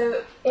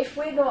 so if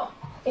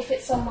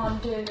it's someone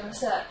doing the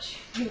research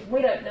who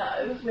we don't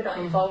know, we're not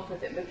involved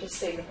with it, we've just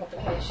seen the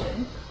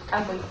publication,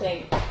 and we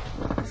think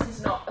this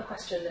is not a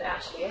question that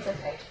actually is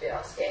okay to be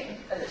asking,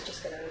 and it's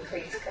just going to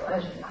increase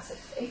coercion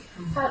massively.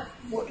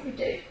 What do we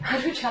do? How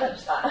do we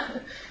challenge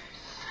that?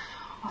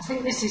 I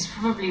think this is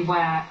probably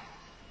where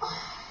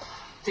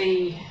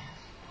the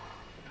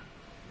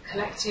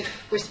collective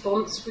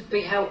response would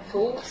be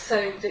helpful,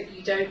 so that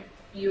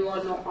you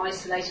are not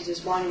isolated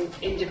as one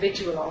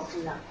individual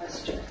asking that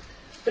question.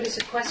 But it's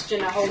a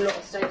question a whole lot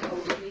of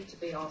stakeholders need to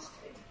be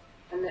asking,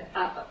 and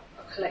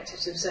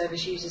collectives of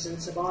service users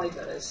and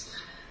survivors.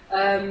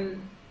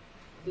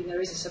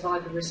 There is a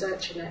survivor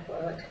researcher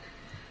network,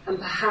 and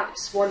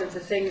perhaps one of the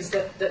things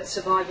that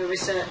survivor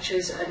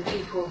researchers and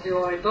people who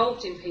are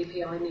involved in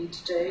PPI need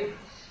to do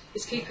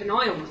is keep an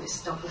eye on this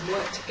stuff and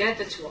work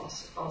together to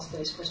ask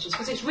those questions,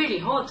 because it's really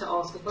hard to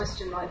ask a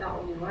question like that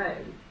on your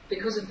own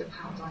because of the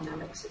power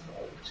dynamics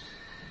involved.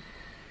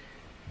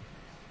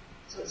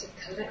 So it's a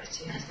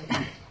collective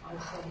thing, I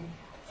think.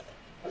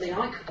 I mean,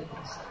 I could have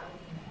asked that.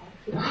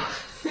 I could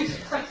ask these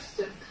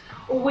questions.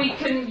 Or we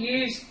can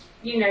use,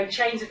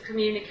 chains of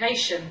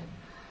communication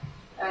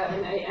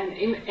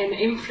and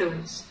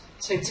influence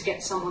to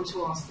get someone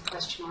to ask the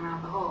question on our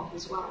behalf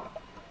as well.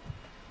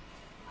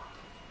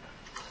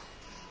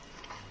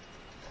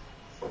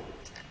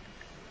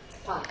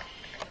 Hi.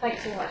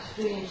 Thanks so much.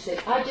 Really interesting.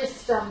 I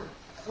just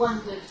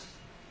wondered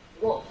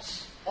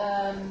what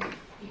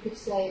you could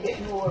say a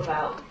bit more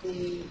about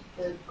the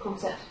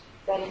concept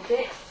of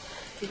benefit,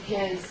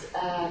 because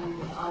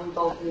I'm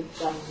involved with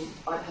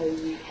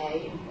IoPPN UK,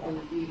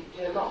 and we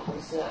do a lot of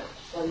research.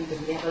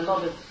 We have a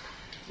lot of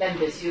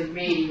members who are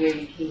really,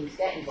 really keen to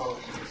get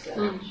involved in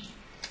research.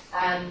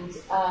 And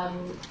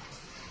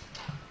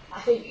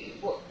I think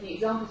what the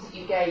examples that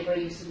you gave, where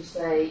you sort of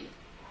say,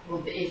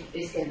 well, is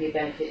this going to be a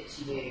benefit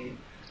to you?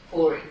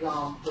 For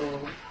example,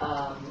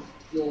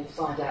 you'll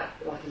find out,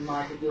 like in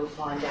my group, you'll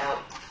find out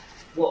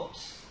what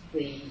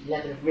the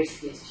level of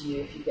risk is to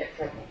you if you get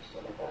pregnant,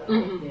 or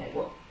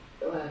whatever,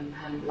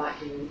 how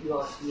likely you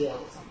are to be ill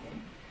or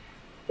something.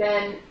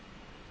 Then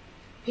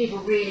people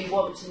really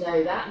want to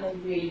know that, and they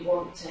really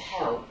want to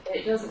help. But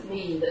it doesn't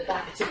mean that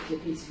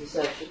particular piece of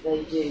research that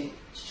they do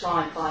to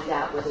try and find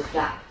out whether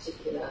that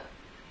particular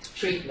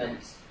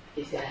treatment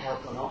is going to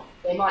help or not.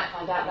 They might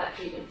find out that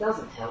treatment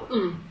doesn't help.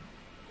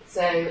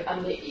 So, I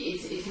mean,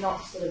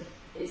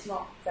 it's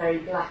not very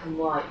black and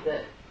white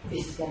that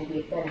this is going to be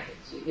a benefit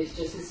to you. It's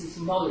just this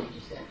knowledge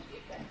is going to be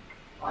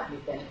might be a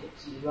benefit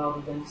to you,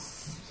 rather than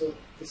sort of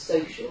the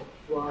social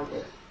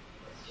wider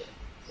question.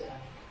 So,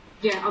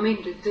 yeah, I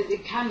mean,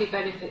 it can be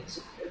benefit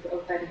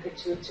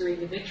to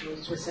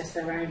individuals to assess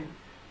their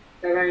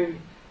own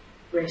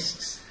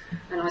risks,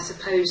 and I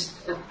suppose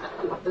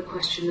the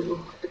question that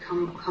will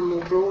come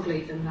more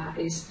broadly than that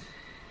is,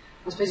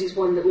 I suppose it's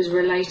one that was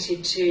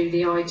related to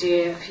the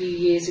idea a few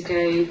years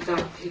ago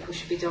that people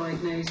should be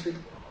diagnosed with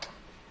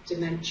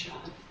dementia,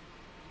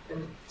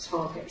 and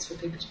targets for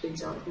people to be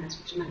diagnosed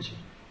with dementia.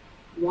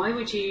 Why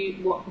would you?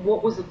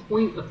 What was the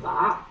point of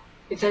that?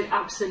 If there's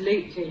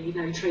absolutely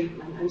no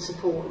treatment and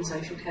support and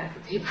social care for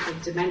people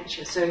with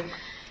dementia. So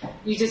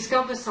you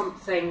discover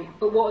something,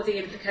 but what are the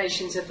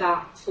implications of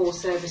that for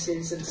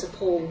services and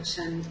support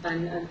and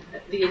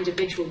the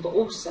individual, but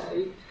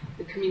also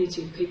the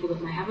community of people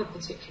that may have a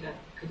particular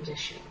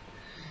condition?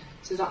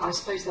 So that, I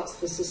suppose that's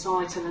the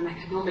societal and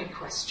economic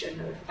question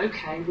of,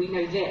 okay, we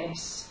know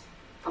this,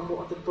 and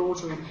what are the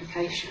broader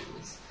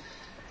implications?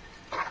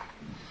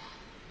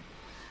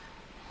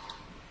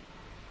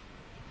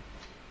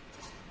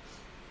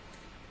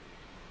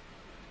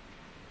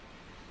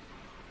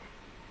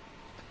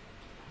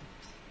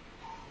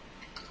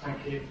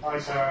 Thank you. Hi,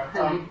 Sarah.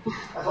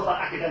 I thought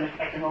that academic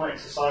economic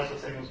societal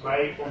thing was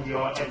great, and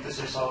your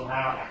emphasis on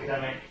how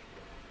academic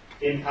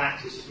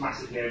impact is just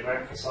massively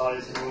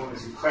overemphasised, and we're all in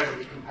this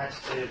incredibly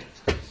competitive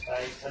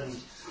space, and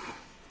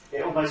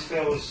it almost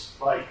feels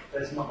like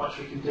there's not much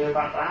we can do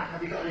about that.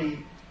 Have you got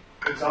any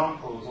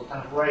examples or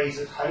kind of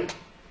rays of hope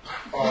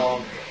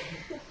of,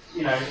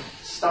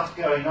 stuff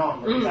going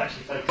on that is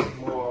actually focusing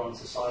more on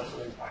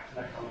societal impact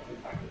and economic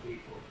impact of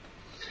people?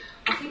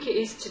 I think it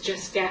is to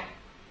just get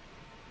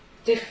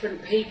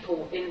different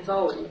people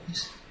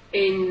involved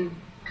in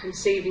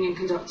conceiving and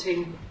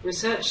conducting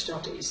research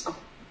studies.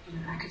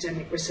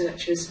 Academic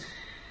researchers,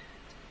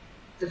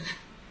 the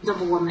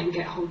number one, they can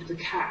get hold of the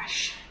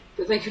cash,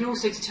 but they can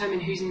also determine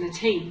who's in the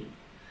team.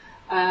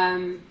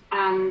 And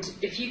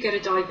if you get a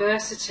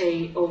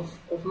diversity of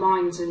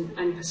minds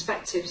and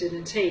perspectives in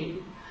a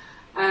team,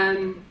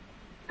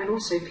 and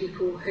also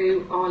people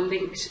who are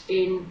linked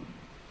in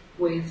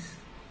with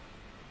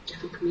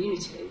different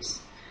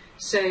communities.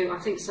 So I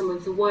think some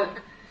of the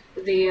work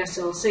that the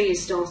ESRC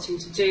is starting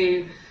to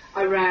do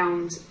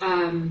around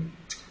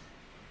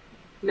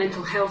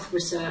mental health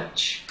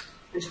research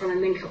and trying to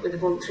link up with the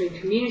voluntary and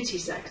community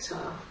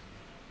sector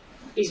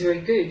is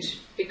very good,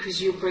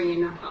 because you're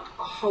bringing a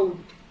whole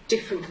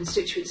different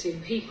constituency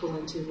of people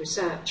into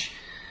research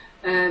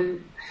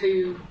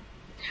who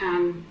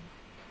can,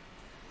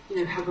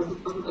 have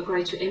a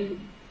greater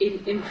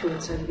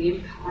influence over the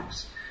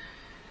impact.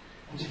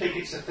 Do you think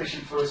it's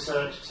sufficient for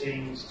research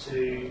teams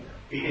to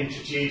be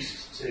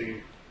introduced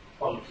to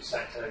voluntary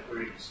sector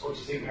groups, or do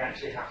you think we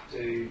actually have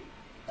to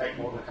take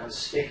more of a kind of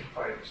stick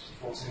approach to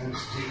forcing them to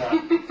do that?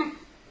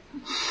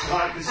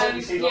 I can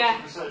certainly see lots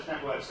of research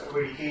networks that are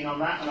really keen on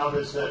that, and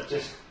others that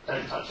just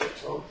don't touch it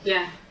at all.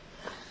 Yeah.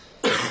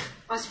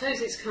 I suppose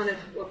it's kind of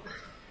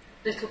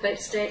little bit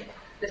stick,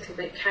 little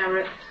bit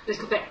carrot,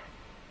 little bit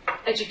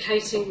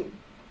educating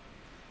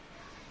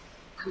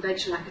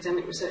conventional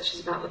academic researchers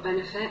about the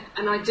benefit.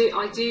 And I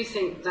do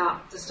think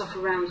that the stuff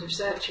around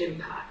research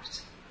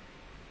impact,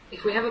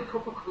 if we have a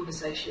proper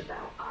conversation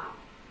about that,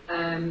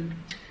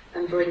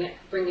 and bring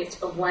it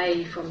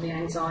away from the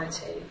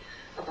anxiety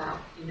about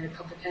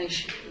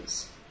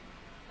publications,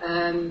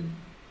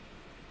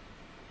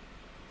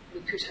 we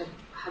could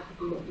have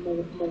a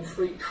more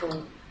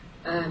fruitful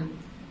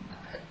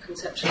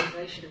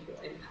conceptualisation of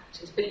what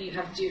impact is. But you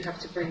do have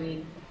to bring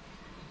in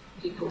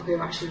people who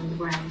are actually on the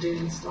ground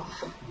doing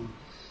stuff.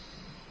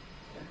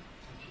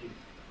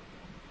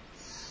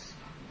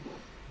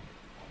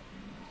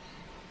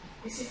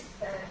 This is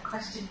a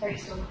question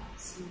based on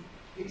some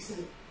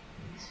recent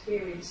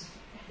experience of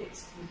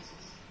ethics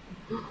committees.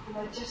 And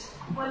I just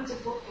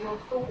wondered what your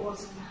thought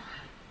was and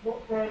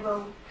what their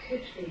role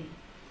could be.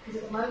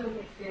 Because at the moment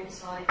it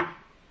feels like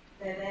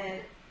they're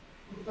there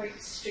with very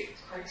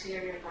strict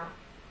criteria about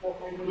what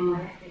they mean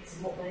by ethics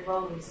and what their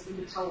role is. And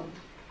we were told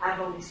our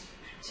role is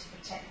to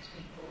protect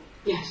people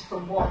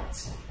from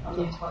what? I'm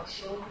not quite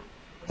sure.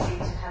 They seem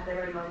to have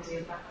their own idea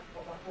about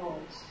what that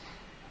was.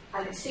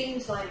 And it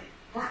seems like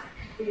that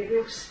could be a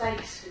real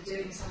space for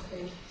doing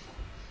something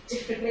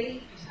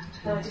differently.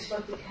 And I just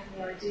wondered if you have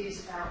any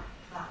ideas about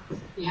that.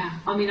 Yeah,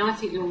 I mean, I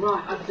think you're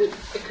right.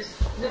 Because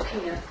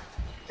looking at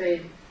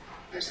the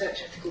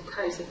research ethical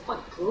codes, they're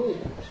quite broad.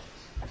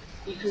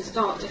 You can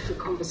start different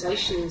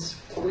conversations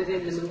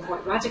within them and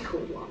quite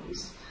radical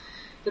ones.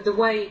 But the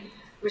way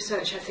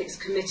research ethics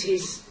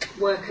committees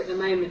work at the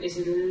moment is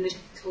a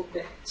little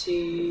bit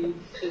too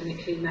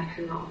clinically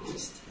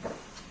mechanised.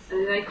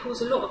 And they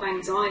cause a lot of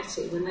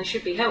anxiety when they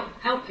should be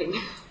helping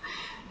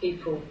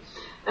people.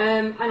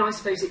 And I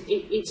suppose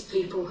it's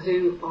people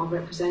who are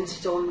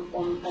represented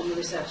on the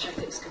research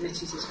ethics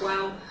committees as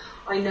well.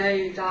 I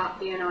know that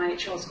the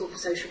NIHR School for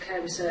Social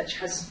Care Research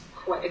has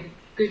quite a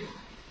good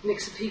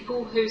mix of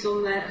people who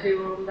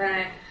are on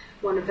their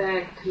one of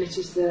their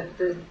committees, the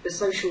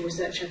Social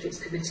Research Ethics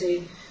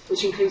Committee,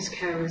 which includes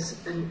carers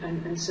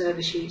and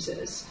service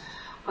users.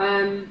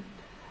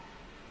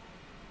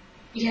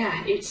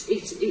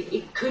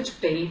 It could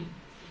be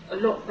a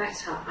lot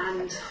better,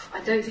 and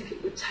I don't think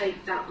it would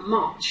take that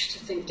much to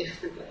think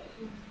differently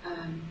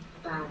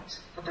about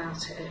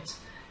it,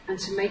 and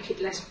to make it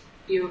less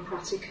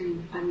bureaucratic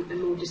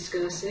and more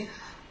discursive,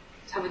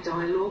 to have a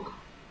dialogue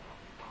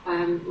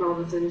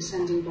rather than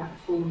sending back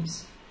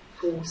forms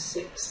for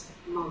 6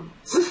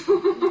 months.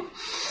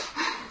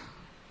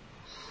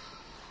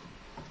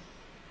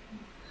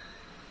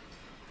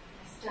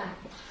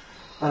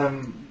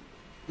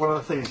 One of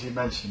the things you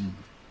mentioned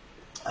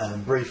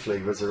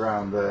briefly was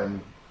around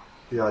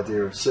the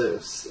idea of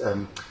service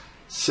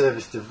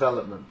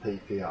development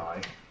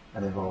PPI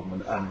and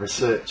involvement and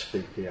research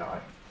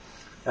PPI.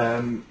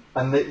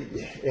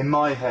 In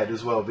my head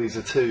as well, these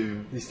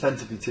tend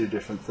to be two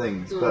different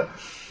things. But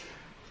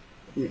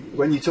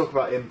when you talk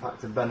about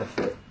impact and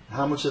benefit,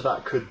 how much of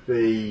that could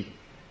be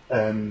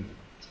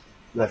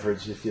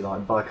leveraged, if you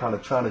like, by kind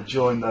of trying to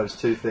join those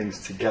two things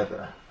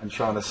together and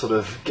trying to sort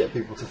of get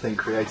people to think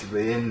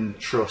creatively in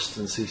trust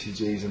and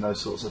CCGs and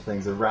those sorts of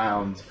things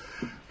around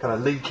kind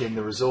of linking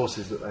the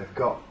resources that they've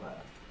got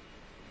there.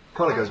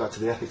 Kind of goes back to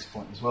the ethics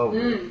point as well,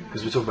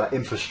 because we talk about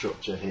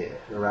infrastructure here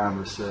around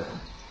research.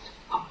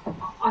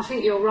 I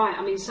think you're right.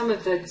 I mean, some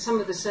of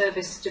the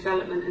service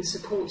development and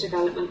support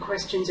development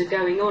questions are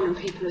going on, and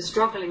people are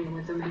struggling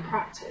with them in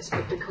practice.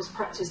 But because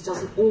practice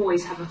doesn't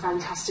always have a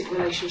fantastic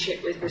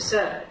relationship with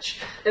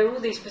research, there are all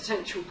these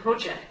potential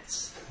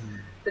projects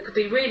that could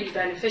be really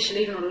beneficial,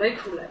 even on a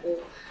local level,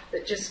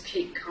 that just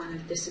keep kind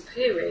of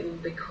disappearing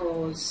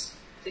because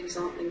things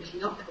aren't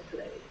linking up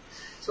properly.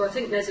 So I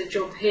think there's a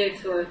job here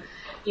for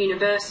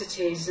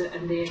universities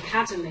and the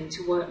academy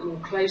to work more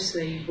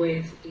closely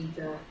with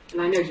either,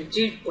 and I know you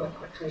do work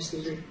quite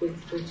closely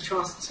with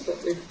trusts,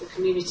 but with the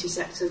community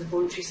sector, the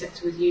voluntary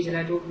sector, with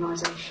user-led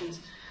organisations,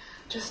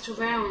 just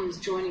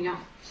around joining up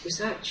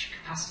research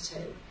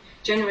capacity,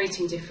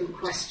 generating different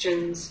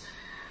questions,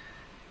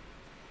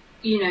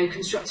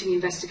 constructing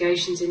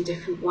investigations in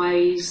different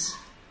ways.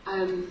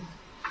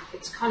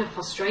 It's kind of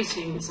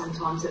frustrating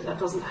sometimes that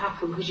doesn't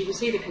happen, because you can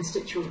see the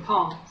constituent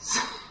parts.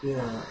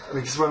 Yeah,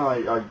 because when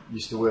I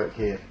used to work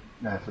here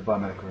for the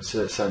Biomedical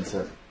Research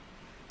Centre,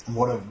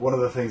 one of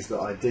the things that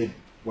I did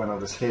when I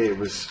was here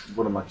was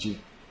one of my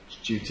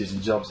duties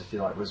and jobs, if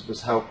you like,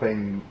 was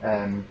helping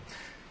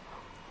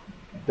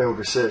build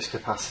research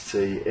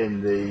capacity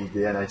in the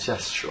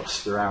NHS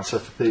trust around. So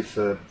for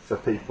people,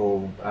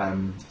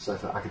 so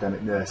for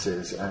academic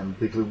nurses and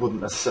people who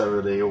wouldn't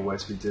necessarily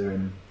always be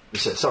doing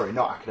research. Sorry,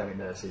 not academic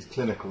nurses,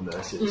 clinical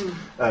nurses.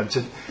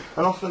 And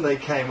often they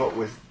came up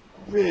with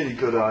really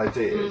good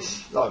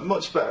ideas, like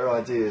much better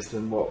ideas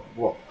than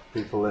what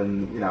people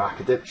in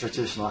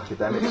traditional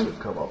academics would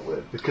come up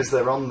with, because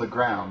they're on the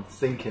ground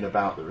thinking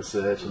about the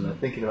research and they're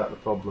thinking about the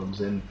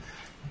problems in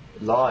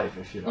live,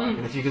 if you like.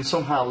 And if you can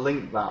somehow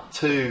link that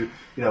to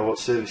what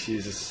service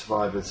users,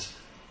 survivors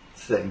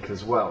think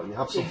as well, you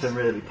have something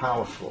really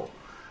powerful.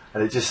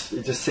 And it just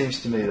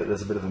seems to me that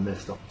there's a bit of a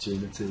missed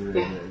opportunity,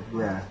 really.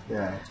 Yeah.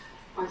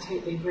 I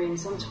totally agree. And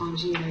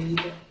sometimes you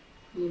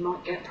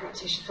might get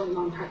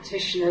frontline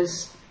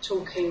practitioners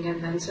talking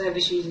and then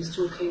service users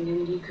talking,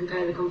 and you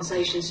compare the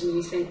conversations and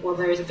you think, well,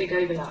 there is a big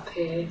overlap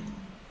here.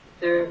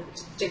 There are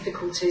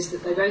difficulties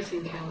that they both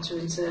encounter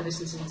in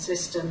services and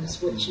systems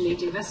which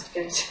need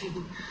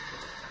investigating.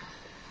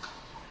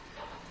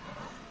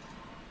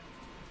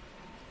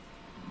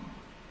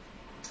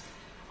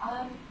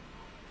 I'd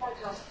like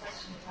to ask a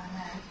question, if I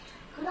may.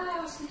 Could I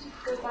ask you to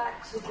go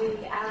back to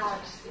the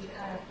ad, the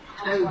kind of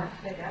housewife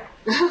figure,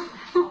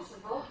 if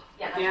possible?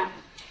 Yeah.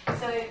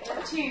 So there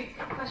are two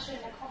questions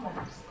and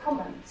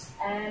comments.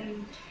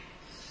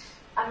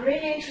 I'm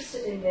really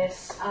interested in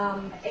this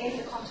in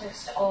the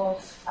context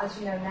of, as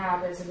you know now,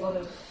 there's a lot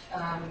of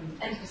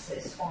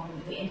emphasis on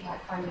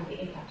finding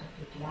the impact of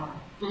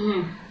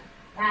PPI.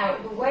 Now,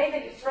 the way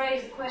that you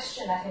phrase the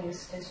question, I think,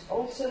 is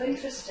also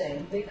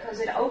interesting, because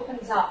it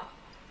opens up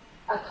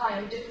a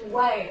kind of different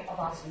way of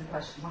asking the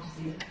question, what is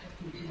the impact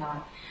of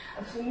PPI?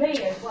 And for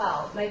me as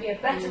well, maybe a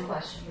better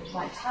question, which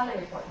might tally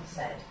with what you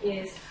said,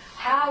 is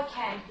how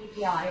can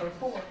PPI, or a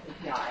form of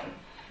PPI,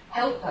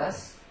 help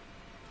us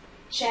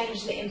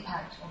change the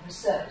impact of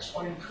research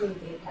or improve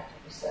the impact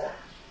of research?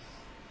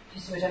 Do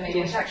you see what I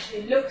mean? Which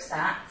actually looks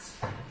at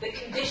the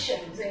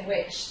conditions in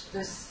which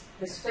this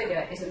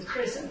figure is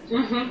imprisoned,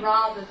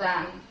 rather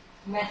than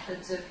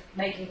methods of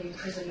making the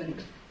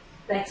imprisonment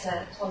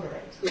better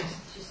tolerated. Do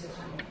you see what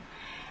I mean?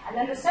 And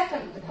then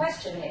the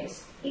question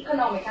is,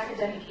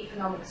 academic,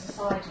 economic,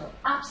 societal,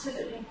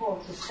 absolutely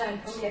important to turn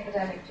from the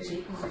academic to the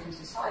economic and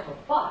societal,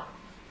 but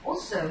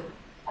also,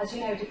 as you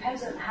know,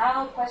 depends on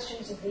how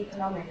questions of the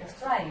economic are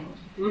framed.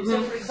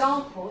 So, for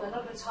example, a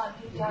lot of the time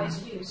PPI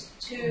is used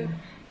to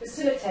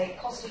facilitate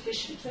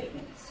cost-efficient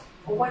treatments,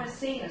 or what is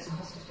seen as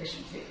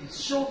cost-efficient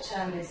treatments.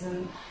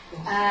 Short-termism,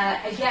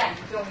 again,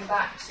 going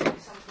back to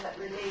something that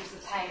relieves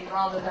the pain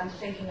rather than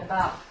thinking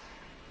about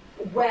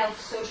wealth,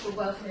 social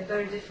wealth, in a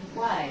very different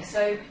way.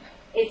 So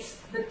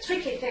it's the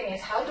tricky thing is,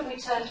 how do we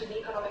turn to the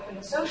economic and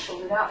the social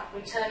without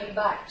returning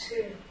back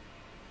to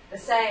the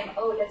same,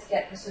 let's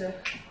get the sort of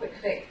quick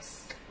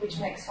fix, which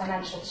makes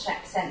financial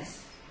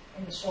sense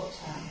in the short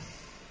term.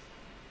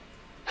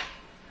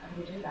 How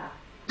do we do that?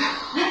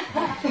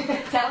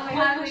 Tell me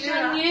how we do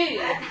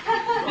that.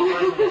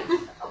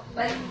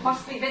 But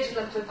must be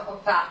vigilant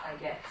of that, I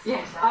guess.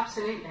 Yes,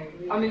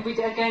 absolutely. I mean, we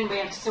have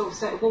to sort of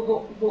say,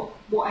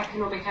 what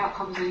economic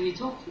outcomes are you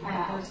talking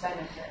about? And whose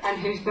benefit?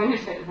 And whose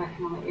benefit of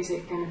economic? Is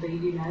it going to be,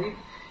 is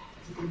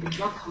it going to be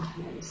drug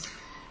companies?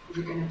 Is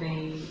it going to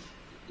be,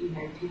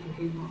 people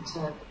who want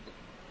to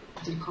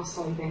do cost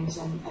savings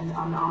and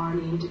are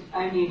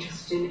only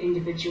interested in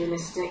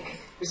individualistic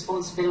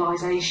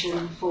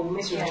responsibilisation for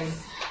misery?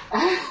 Yes.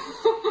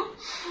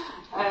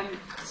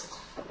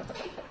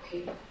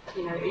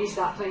 Is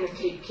that thing of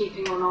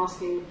keeping on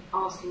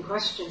asking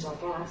questions, I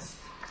guess.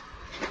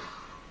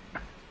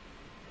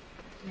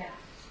 Yeah.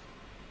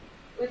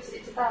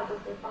 It's about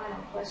the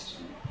final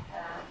question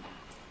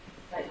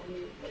that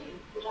you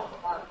put up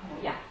about,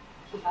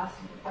 keep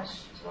asking the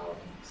questions rather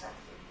than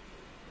accepting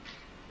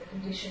the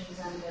conditions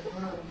and the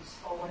rules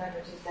or whatever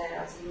it is there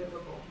as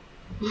immovable.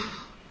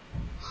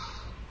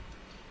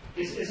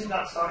 Isn't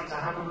that starting to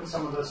happen with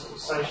some of the sort of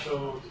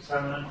social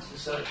determinants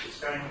research that's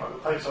going on, like the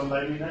focus on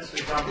loneliness, for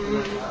example?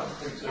 I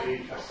think it's really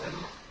interesting.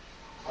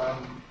 I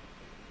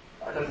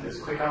don't think there's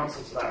a quick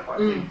answer to that, but I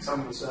think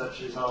some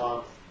researchers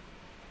are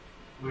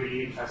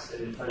really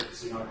interested in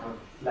focusing on a kind of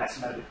less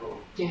medical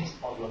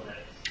model of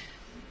it.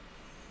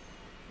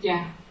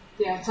 Yeah.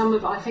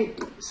 I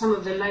think some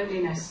of the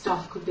loneliness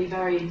stuff could be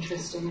very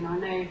interesting, and I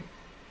know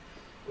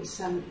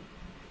it's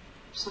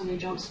Sonia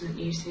Johnson at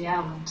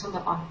UCL, and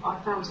I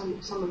found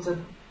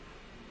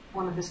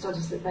one of the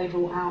studies that they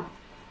brought out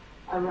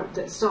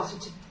that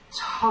started to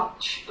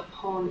touch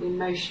upon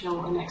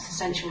emotional and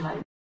existential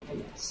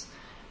loneliness,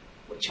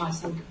 which I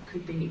think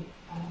could be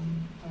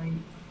very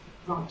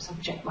ripe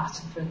subject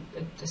matter for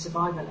the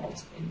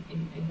survivor-led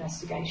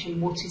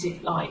investigation. What is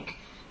it like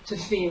to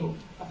feel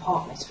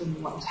apartness from the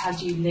world? How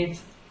do you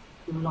live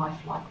your life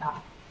like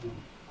that?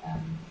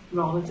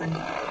 Rather than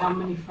how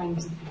many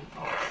friends have you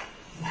got?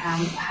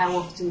 How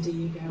often do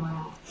you go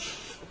out?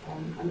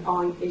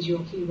 And is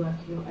your key worker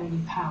your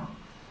only pal?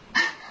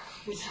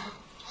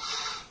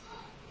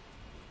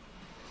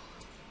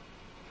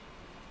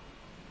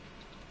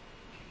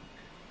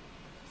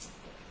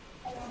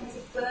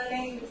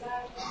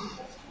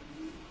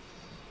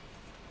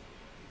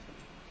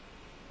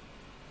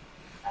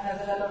 I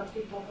know that a lot of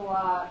people who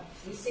are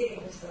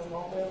receiving this film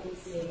or will be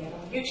seeing it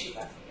on YouTube,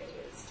 I think it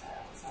is,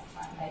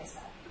 sometime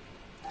later,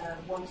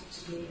 wanted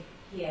to be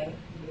here,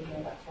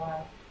 and that's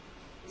why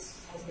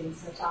this has been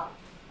set up.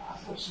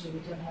 Unfortunately,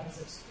 we don't have a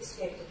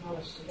sophisticated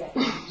knowledge to get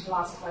to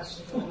ask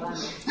questions or learn.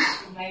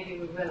 Maybe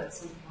we will at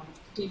some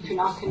point.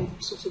 I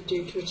can sort of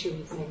do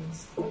twittery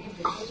things. We can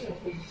do twittery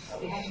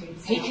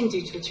things. He can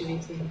do twittery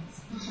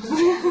things.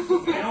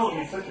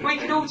 We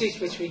can all do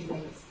twittery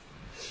things.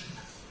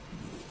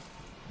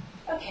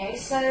 Okay,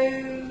 so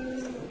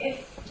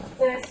if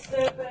there's no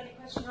any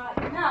question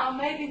right now,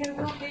 maybe there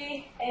will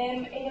be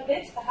in a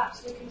bit.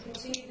 Perhaps we can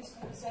continue this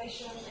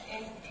conversation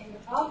in the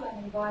pub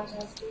and invite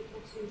our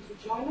people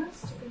to join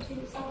us to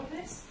continue some of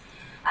this.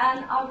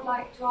 And I would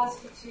like to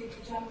ask you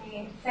to join me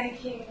in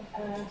thanking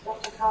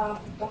Dr.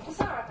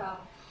 Sarah Carr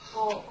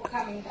for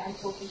coming and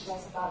talking to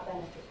us about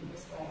benefit in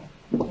this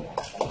way. Yeah,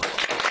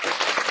 thank you.